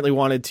apparently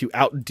wanted to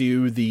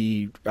outdo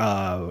the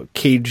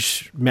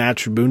cage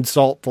match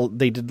moonsault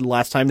they did the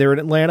last time they were in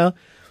Atlanta.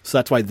 So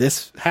that's why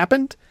this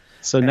happened.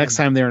 So next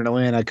time they're in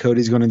Atlanta,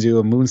 Cody's going to do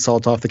a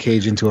moonsault off the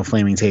cage into a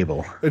flaming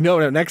table.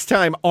 No. Next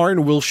time,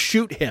 Arn will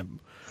shoot him,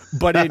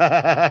 but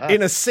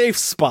in a safe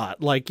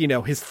spot, like,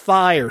 his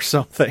thigh or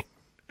something.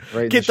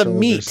 Right. Get the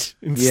meat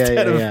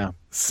instead of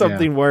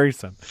something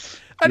worrisome.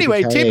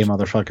 Anyway,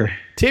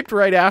 taped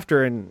right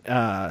after and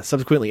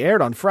subsequently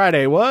aired on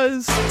Friday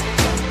was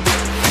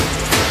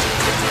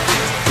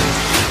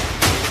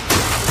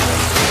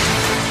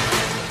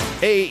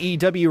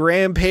AEW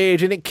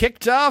Rampage, and it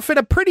kicked off in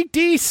a pretty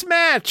decent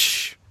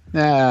match.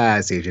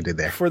 I see what you did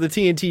there. For the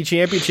TNT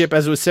Championship,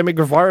 as it was Sammy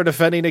Guevara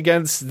defending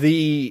against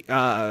the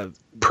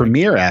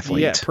premier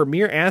athlete. Yeah,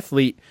 premier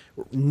athlete,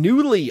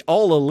 newly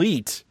all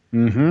elite,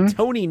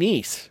 Tony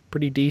Nese.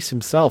 Pretty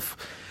decent himself.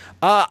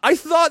 I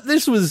thought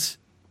this was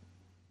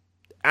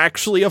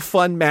actually a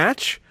fun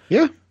match.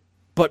 Yeah.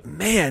 But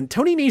man,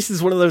 Tony Nese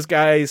is one of those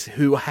guys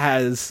who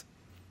has...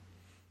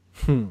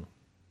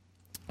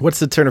 what's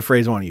the turn of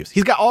phrase I want to use?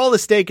 He's got all the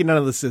steak and none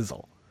of the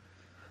sizzle.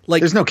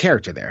 Like, there's no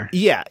character there.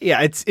 Yeah.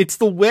 It's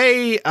the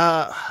way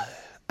I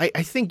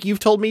think you've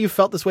told me you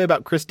felt this way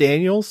about Chris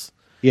Daniels.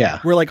 Yeah.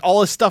 Where like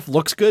all his stuff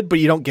looks good, but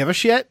you don't give a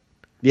shit.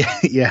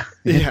 Yeah.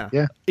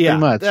 Pretty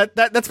much.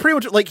 That's pretty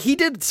much like he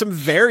did some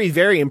very,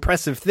 very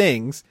impressive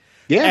things.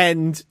 Yeah.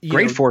 And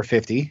great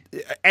 450.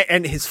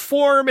 And his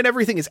form and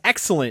everything is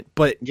excellent,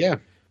 but yeah.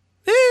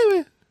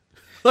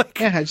 Like,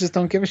 yeah, I just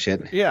don't give a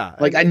shit. Yeah.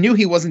 Like, I knew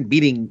he wasn't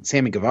beating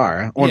Sammy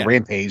Guevara on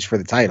Rampage for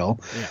the title.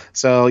 Yeah.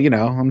 So,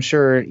 I'm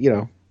sure,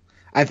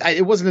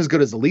 it wasn't as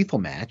good as the Lethal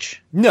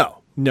match.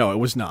 No, it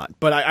was not.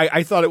 But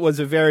I thought it was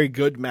a very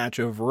good match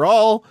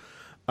overall,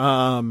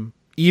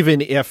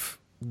 even if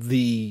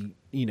the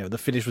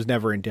finish was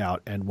never in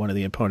doubt and one of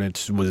the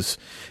opponents was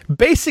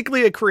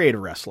basically a creator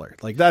wrestler.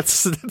 Like,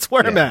 that's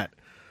where I'm at.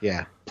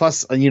 Yeah.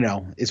 Plus,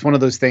 it's one of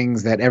those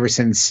things that ever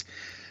since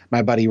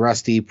my buddy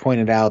Rusty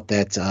pointed out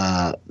that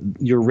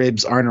your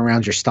ribs aren't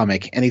around your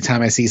stomach.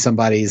 Anytime I see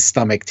somebody's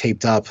stomach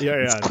taped up,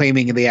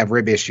 claiming they have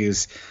rib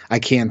issues, I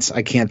can't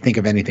think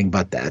of anything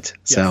but that.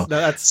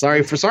 Yes,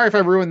 so sorry if I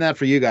ruined that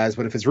for you guys,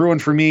 but if it's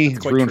ruined for me,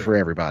 it's ruined for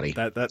everybody.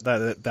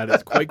 That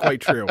is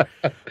quite true.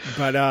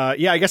 But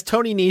I guess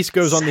Tony Nese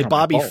goes on the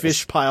Bobby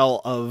Fish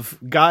pile of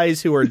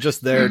guys who are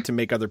just there to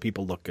make other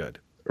people look good.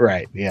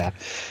 Right. Yeah.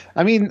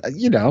 I mean,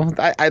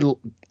 I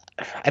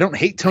don't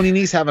hate Tony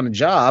Nese having a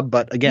job,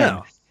 but again.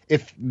 No.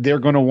 If they're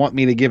going to want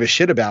me to give a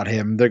shit about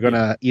him, they're going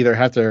to either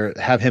have to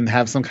have him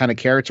have some kind of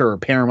character or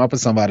pair him up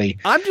with somebody.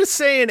 I'm just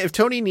saying, if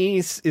Tony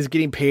Nese is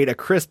getting paid a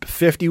crisp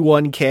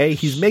 $51K,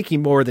 he's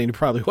making more than he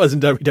probably was in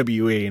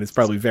WWE, and is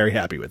probably very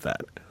happy with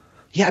that.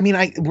 Yeah, I mean,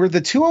 were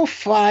the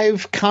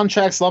 205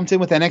 contracts lumped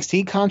in with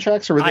NXT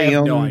contracts, or were they I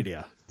have no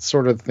idea.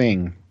 Sort of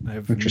thing? I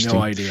have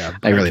no idea.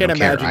 I really can't don't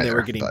care imagine either, they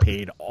were getting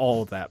paid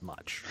all that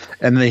much.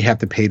 And they have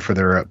to pay for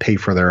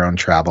their own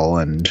travel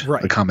and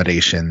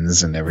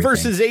accommodations and everything.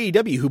 Versus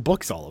AEW, who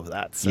books all of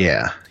that. So.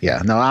 Yeah.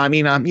 No, I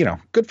mean,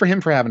 good for him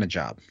for having a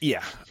job.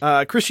 Yeah.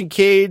 Christian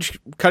Cage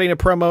cutting a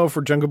promo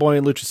for Jungle Boy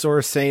and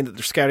Luchasaurus, saying that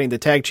they're scouting the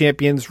tag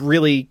champions.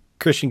 Really,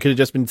 Christian could have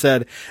just been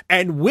said,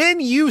 and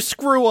when you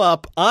screw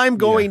up, I'm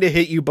going to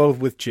hit you both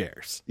with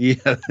chairs.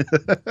 Yeah.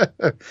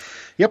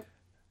 Yep.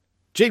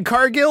 Jade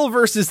Cargill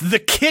versus the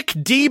kick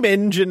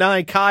demon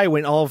Janai Kai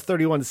went all of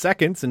 31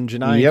 seconds, and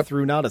Janai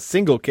threw not a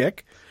single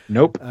kick.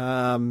 Nope.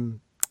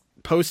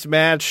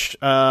 Post-match,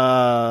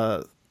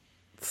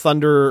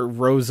 Thunder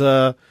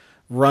Rosa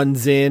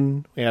runs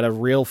in. We had a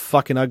real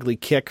fucking ugly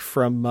kick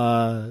from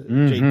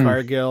Jade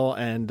Cargill,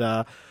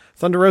 and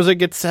Thunder Rosa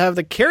gets to have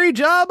the carry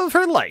job of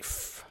her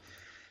life.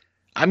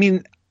 I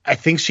mean, I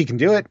think she can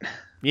do it.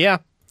 Yeah.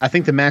 I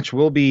think the match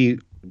will be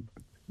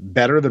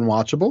better than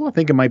watchable. I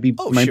think it might be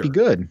be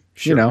good.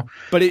 Sure.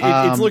 But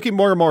it's looking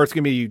more and more. It's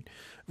going to be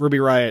Ruby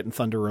Riott and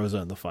Thunder Rosa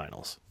in the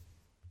finals.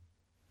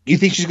 You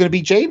think she's going to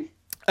beat Jade?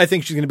 I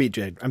think she's going to beat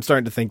Jade. I'm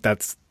starting to think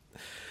that's,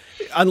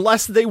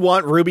 unless they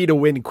want Ruby to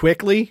win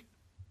quickly.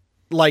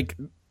 Like,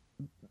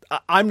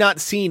 I'm not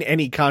seeing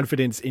any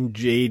confidence in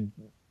Jade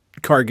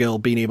Cargill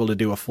being able to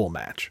do a full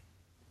match.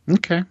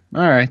 Okay,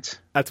 all right.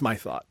 That's my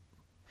thought.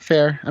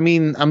 Fair. I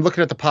mean, I'm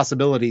looking at the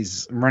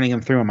possibilities. I'm running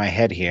them through in my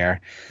head here.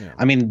 Yeah.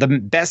 I mean, the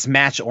best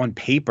match on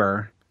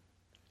paper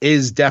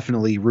is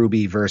definitely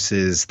Ruby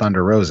versus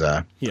Thunder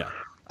Rosa. Yeah.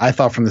 I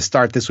thought from the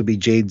start this would be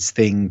Jade's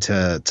thing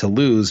to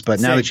lose, but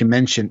now that you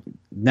mention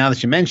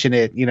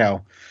it,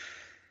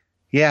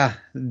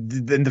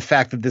 then the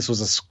fact that this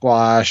was a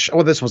squash,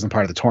 this wasn't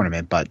part of the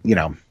tournament, but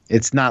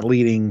it's not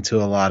leading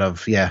to a lot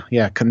of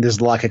there's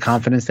a lack of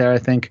confidence there, I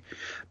think,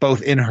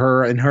 both in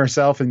her and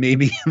herself, and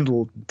maybe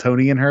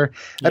Tony and her.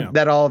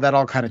 That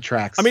all kind of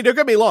tracks. I mean, don't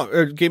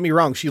get me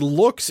wrong, she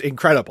looks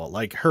incredible.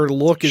 Like, her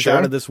look is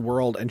out of this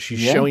world, and she's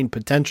showing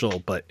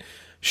potential, but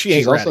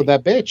she's also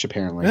that bitch,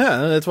 apparently.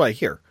 Yeah, that's what I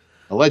hear.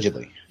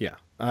 Allegedly. Yeah.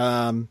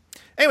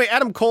 Anyway,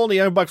 Adam Cole and the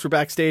Young Bucks were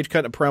backstage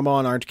cutting a promo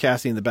on Orange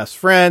Cassidy and the Best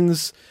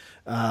Friends.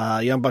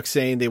 Young Bucks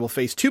saying they will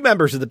face two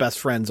members of the Best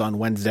Friends on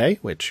Wednesday,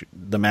 which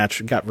the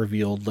match got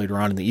revealed later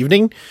on in the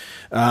evening.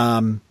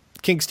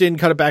 Kingston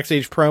cut a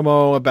backstage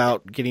promo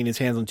about getting his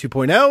hands on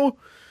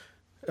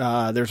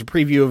 2.0. There's a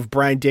preview of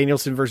Bryan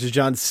Danielson versus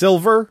John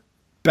Silver.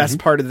 Best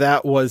part of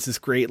that was this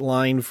great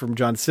line from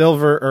John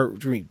Silver,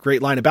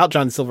 great line about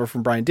John Silver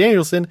from Bryan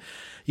Danielson.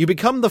 You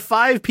become the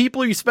 5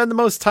 people you spend the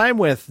most time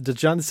with. Does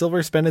John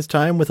Silver spend his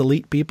time with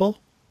elite people?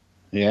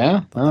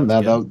 Yeah,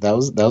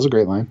 that was a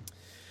great line.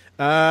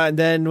 And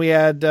then we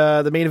had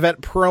the main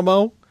event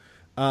promo.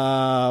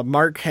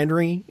 Mark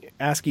Henry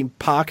asking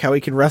Pac how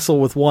he can wrestle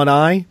with one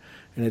eye.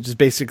 and it just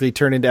basically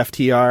turned into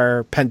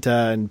FTR,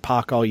 Penta, and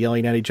Pac all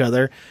yelling at each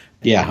other.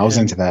 Yeah, I was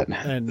into that.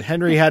 And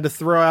Henry had to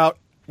throw out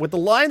with the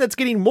line that's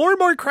getting more and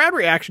more crowd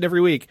reaction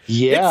every week.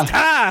 Yeah. It's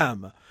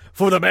time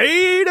for the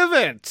main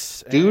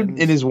event. Dude,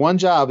 and his one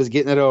job is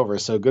getting it over,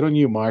 so good on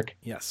you, Mark.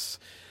 Yes.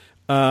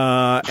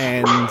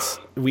 And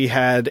we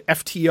had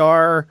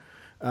FTR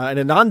in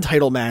a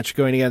non-title match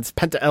going against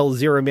Penta El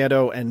Zero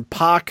Miedo and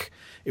Pac.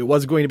 It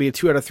was going to be a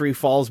 2 out of 3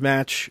 falls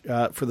match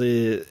for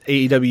the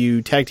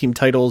AEW tag team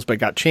titles, but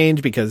got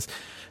changed because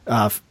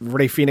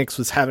Rey Fenix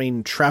was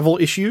having travel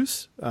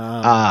issues.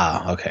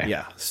 Okay.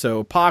 Yeah.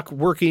 So Pac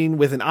working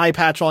with an eye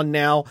patch on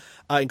now,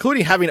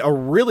 including having a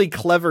really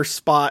clever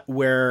spot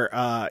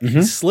where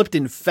he slipped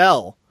and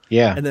fell.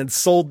 Yeah. And then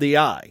sold the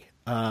eye.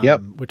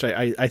 Which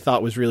I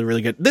thought was really,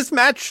 really good. This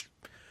match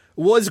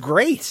was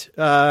great.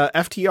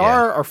 FTR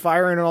are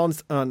firing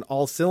on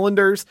all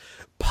cylinders.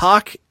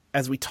 Pac,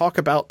 as we talk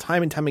about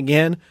time and time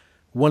again,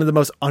 one of the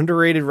most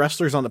underrated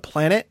wrestlers on the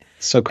planet.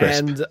 So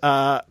crisp. And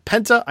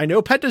Penta, I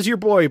know Penta's your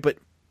boy, but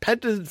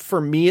Penta,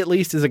 for me at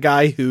least, is a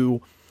guy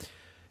who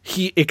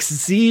he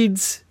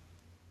exceeds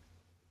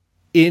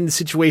in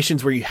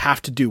situations where you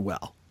have to do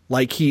well.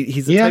 Like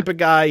he's the type of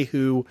guy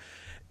who,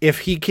 if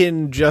he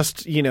can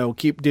just,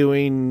 keep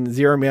doing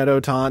Zero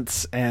Miedo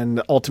taunts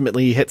and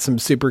ultimately hit some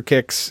super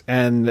kicks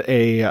and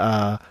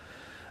a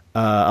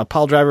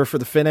pile driver for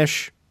the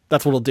finish,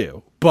 that's what he'll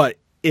do. But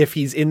if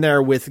he's in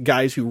there with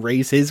guys who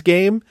raise his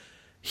game,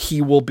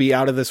 he will be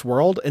out of this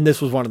world. And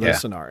this was one of those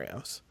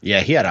scenarios.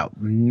 Yeah, he had an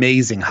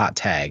amazing hot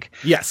tag.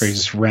 Yes. Where he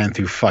just ran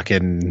through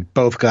fucking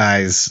both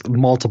guys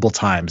multiple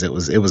times. It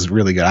was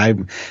really good. I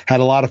had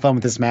a lot of fun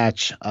with this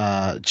match,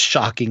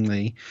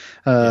 shockingly.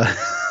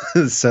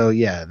 So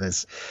yeah,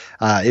 this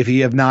if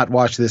you have not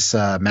watched this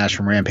match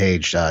from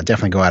Rampage,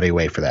 definitely go out of your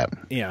way for that.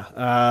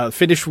 Yeah.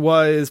 Finish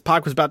was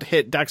Pac was about to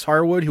hit Dax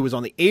Harwood, who was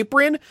on the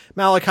apron.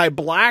 Malachi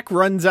Black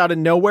runs out of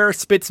nowhere,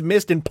 spits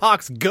mist in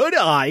Pac's good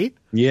eye.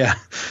 Yeah.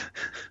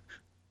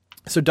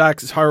 So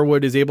Dax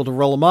Harwood is able to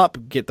roll him up,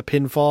 get the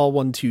pinfall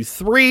 1, 2,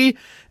 3.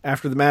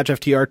 After the match,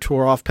 FTR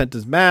tore off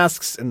Penta's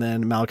masks, and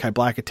then Malachi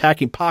Black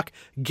attacking Pac,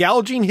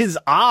 gouging his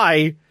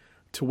eye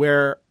to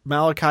where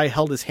Malachi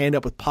held his hand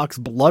up with Pac's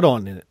blood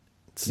on it.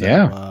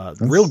 So,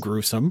 real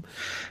gruesome.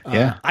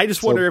 I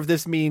just wonder if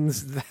this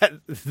means that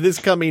this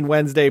coming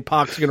Wednesday,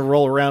 Pac's going to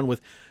roll around with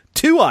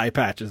 2 eye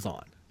patches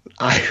on.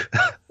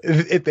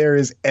 If there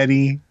is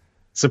any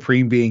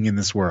supreme being in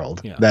this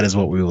world, that is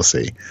what we will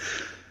see.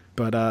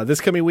 But this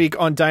coming week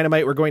on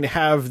Dynamite, we're going to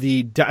have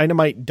the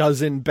Dynamite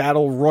Dozen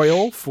Battle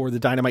Royal for the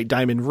Dynamite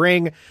Diamond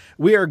Ring.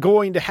 We are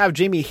going to have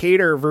Jamie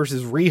Hayter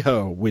versus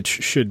Riho, which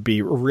should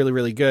be really,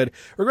 really good.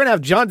 We're going to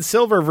have John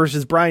Silver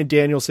versus Bryan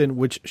Danielson,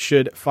 which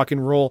should fucking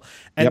roll.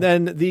 And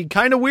then the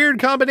kind of weird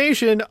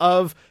combination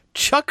of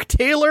Chuck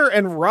Taylor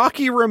and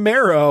Rocky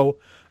Romero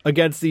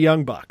against the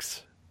Young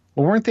Bucks.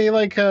 Well, weren't they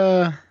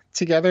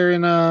together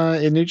in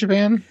New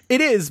Japan? It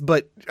is,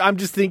 but I'm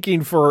just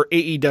thinking for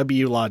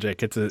AEW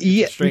logic, it's a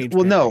strange.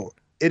 Well, no,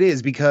 it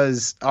is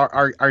because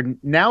our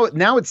now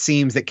it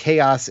seems that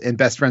Chaos and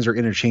Best Friends are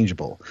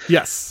interchangeable.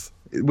 Yes,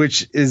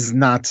 which is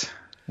not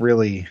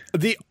really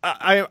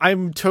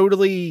I'm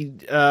totally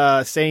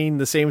saying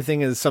the same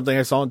thing as something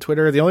I saw on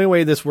Twitter. The only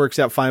way this works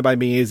out fine by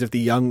me is if the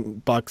Young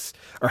Bucks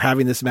are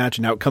having this match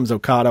and out comes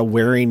Okada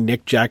wearing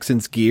Nick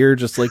Jackson's gear,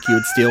 just like you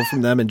would steal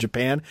from them in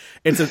Japan.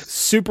 It's a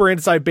super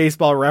inside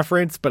baseball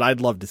reference, but I'd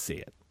love to see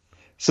it.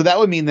 So that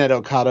would mean that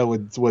Okada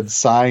would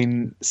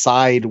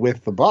side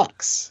with the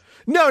Bucks.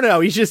 No,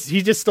 he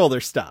just stole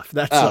their stuff.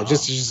 That's all.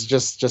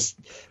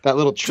 Just that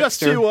little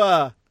trickster. Just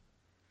to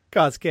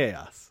cause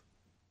chaos.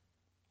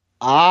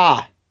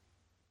 Yeah.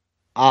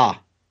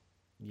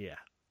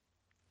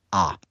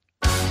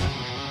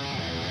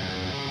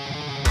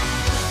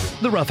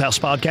 The Rough House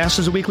Podcast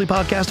is a weekly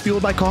podcast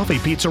fueled by coffee,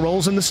 pizza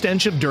rolls, and the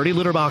stench of dirty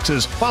litter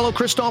boxes. Follow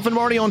Christoph and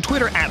Marty on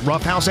Twitter at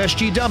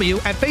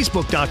RoughHouseSGW, at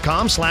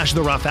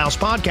Facebook.com/The Rough House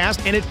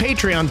Podcast, and at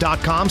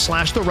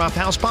Patreon.com/The Rough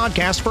House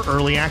Podcast for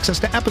early access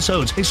to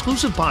episodes,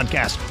 exclusive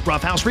podcasts,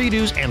 Rough House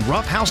redos, and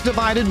Rough House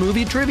Divided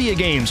movie trivia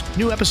games.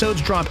 New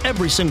episodes drop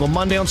every single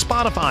Monday on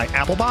Spotify,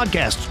 Apple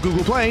Podcasts,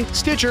 Google Play,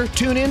 Stitcher,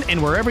 TuneIn,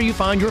 and wherever you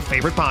find your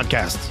favorite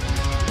podcasts.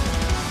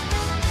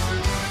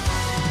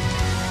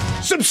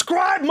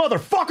 Subscribe,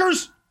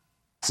 motherfuckers!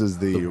 This is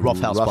the Rough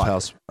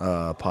House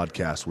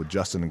podcast with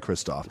Justin and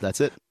Christoph.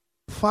 That's it.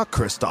 Fuck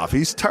Christoph.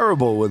 He's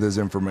terrible with his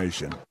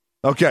information.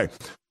 Okay.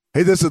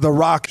 Hey, this is The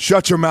Rock.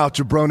 Shut your mouth,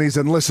 jabronis,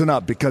 and listen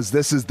up, because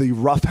this is the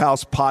Rough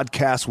House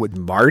podcast with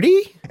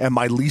Marty and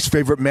my least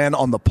favorite man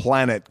on the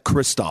planet,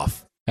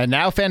 Christoph. And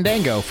now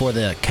Fandango for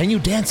the Can You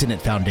Dance in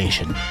It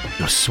Foundation.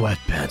 Your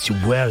sweatpants, you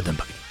wear them,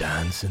 but you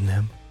dance in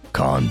them.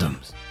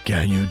 Condoms,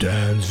 can you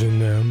dance in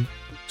them?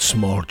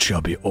 Small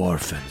chubby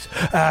orphans,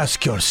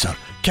 ask yourself,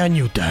 can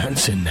you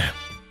dance in them?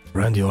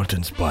 Randy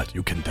Orton's butt,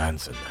 you can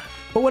dance in that.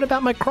 But what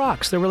about my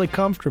Crocs? They're really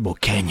comfortable.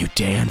 Can you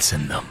dance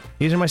in them?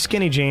 These are my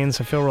skinny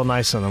jeans. I feel real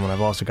nice in them when I've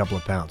lost a couple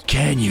of pounds.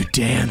 Can you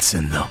dance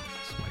in them?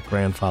 It's my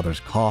grandfather's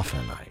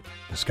coffin. I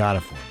just got it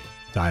for me.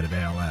 Died of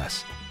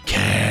ALS.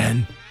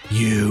 Can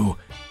you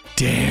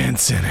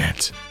dance in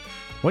it?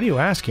 What are you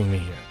asking me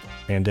here,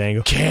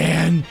 Fandango?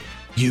 Can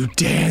you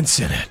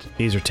dance in it?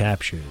 These are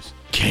tap shoes.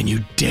 Can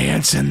you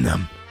dance in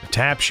them?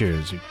 Tap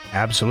shoes. You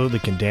absolutely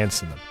can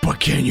dance in them.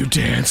 But can you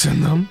dance in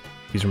them?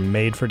 These are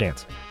made for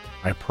dancing.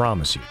 I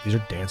promise you. These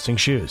are dancing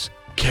shoes.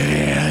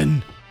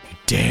 Can you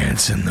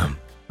dance in them?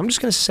 I'm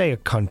just going to say a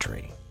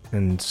country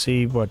and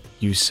see what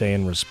you say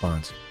in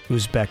response.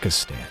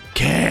 Uzbekistan.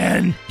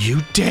 Can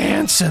you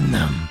dance in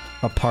them?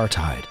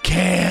 Apartheid.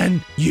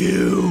 Can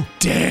you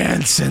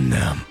dance in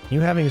them? You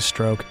having a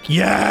stroke?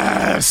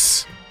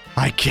 Yes!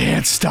 I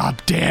can't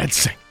stop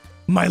dancing.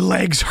 My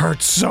legs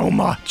hurt so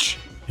much.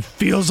 It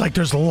feels like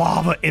there's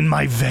lava in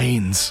my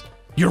veins.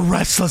 Your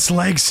restless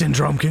leg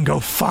syndrome can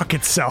go fuck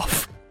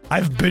itself.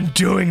 I've been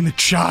doing the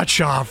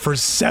cha-cha for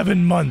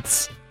 7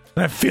 months,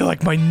 and I feel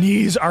like my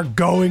knees are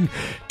going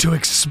to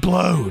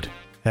explode.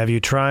 Have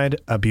you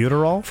tried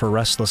albuterol for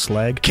restless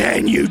leg?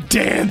 Can you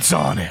dance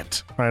on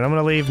it? All right, I'm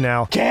going to leave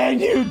now. Can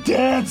you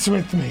dance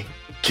with me?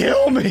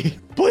 Kill me.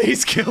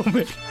 Please kill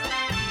me.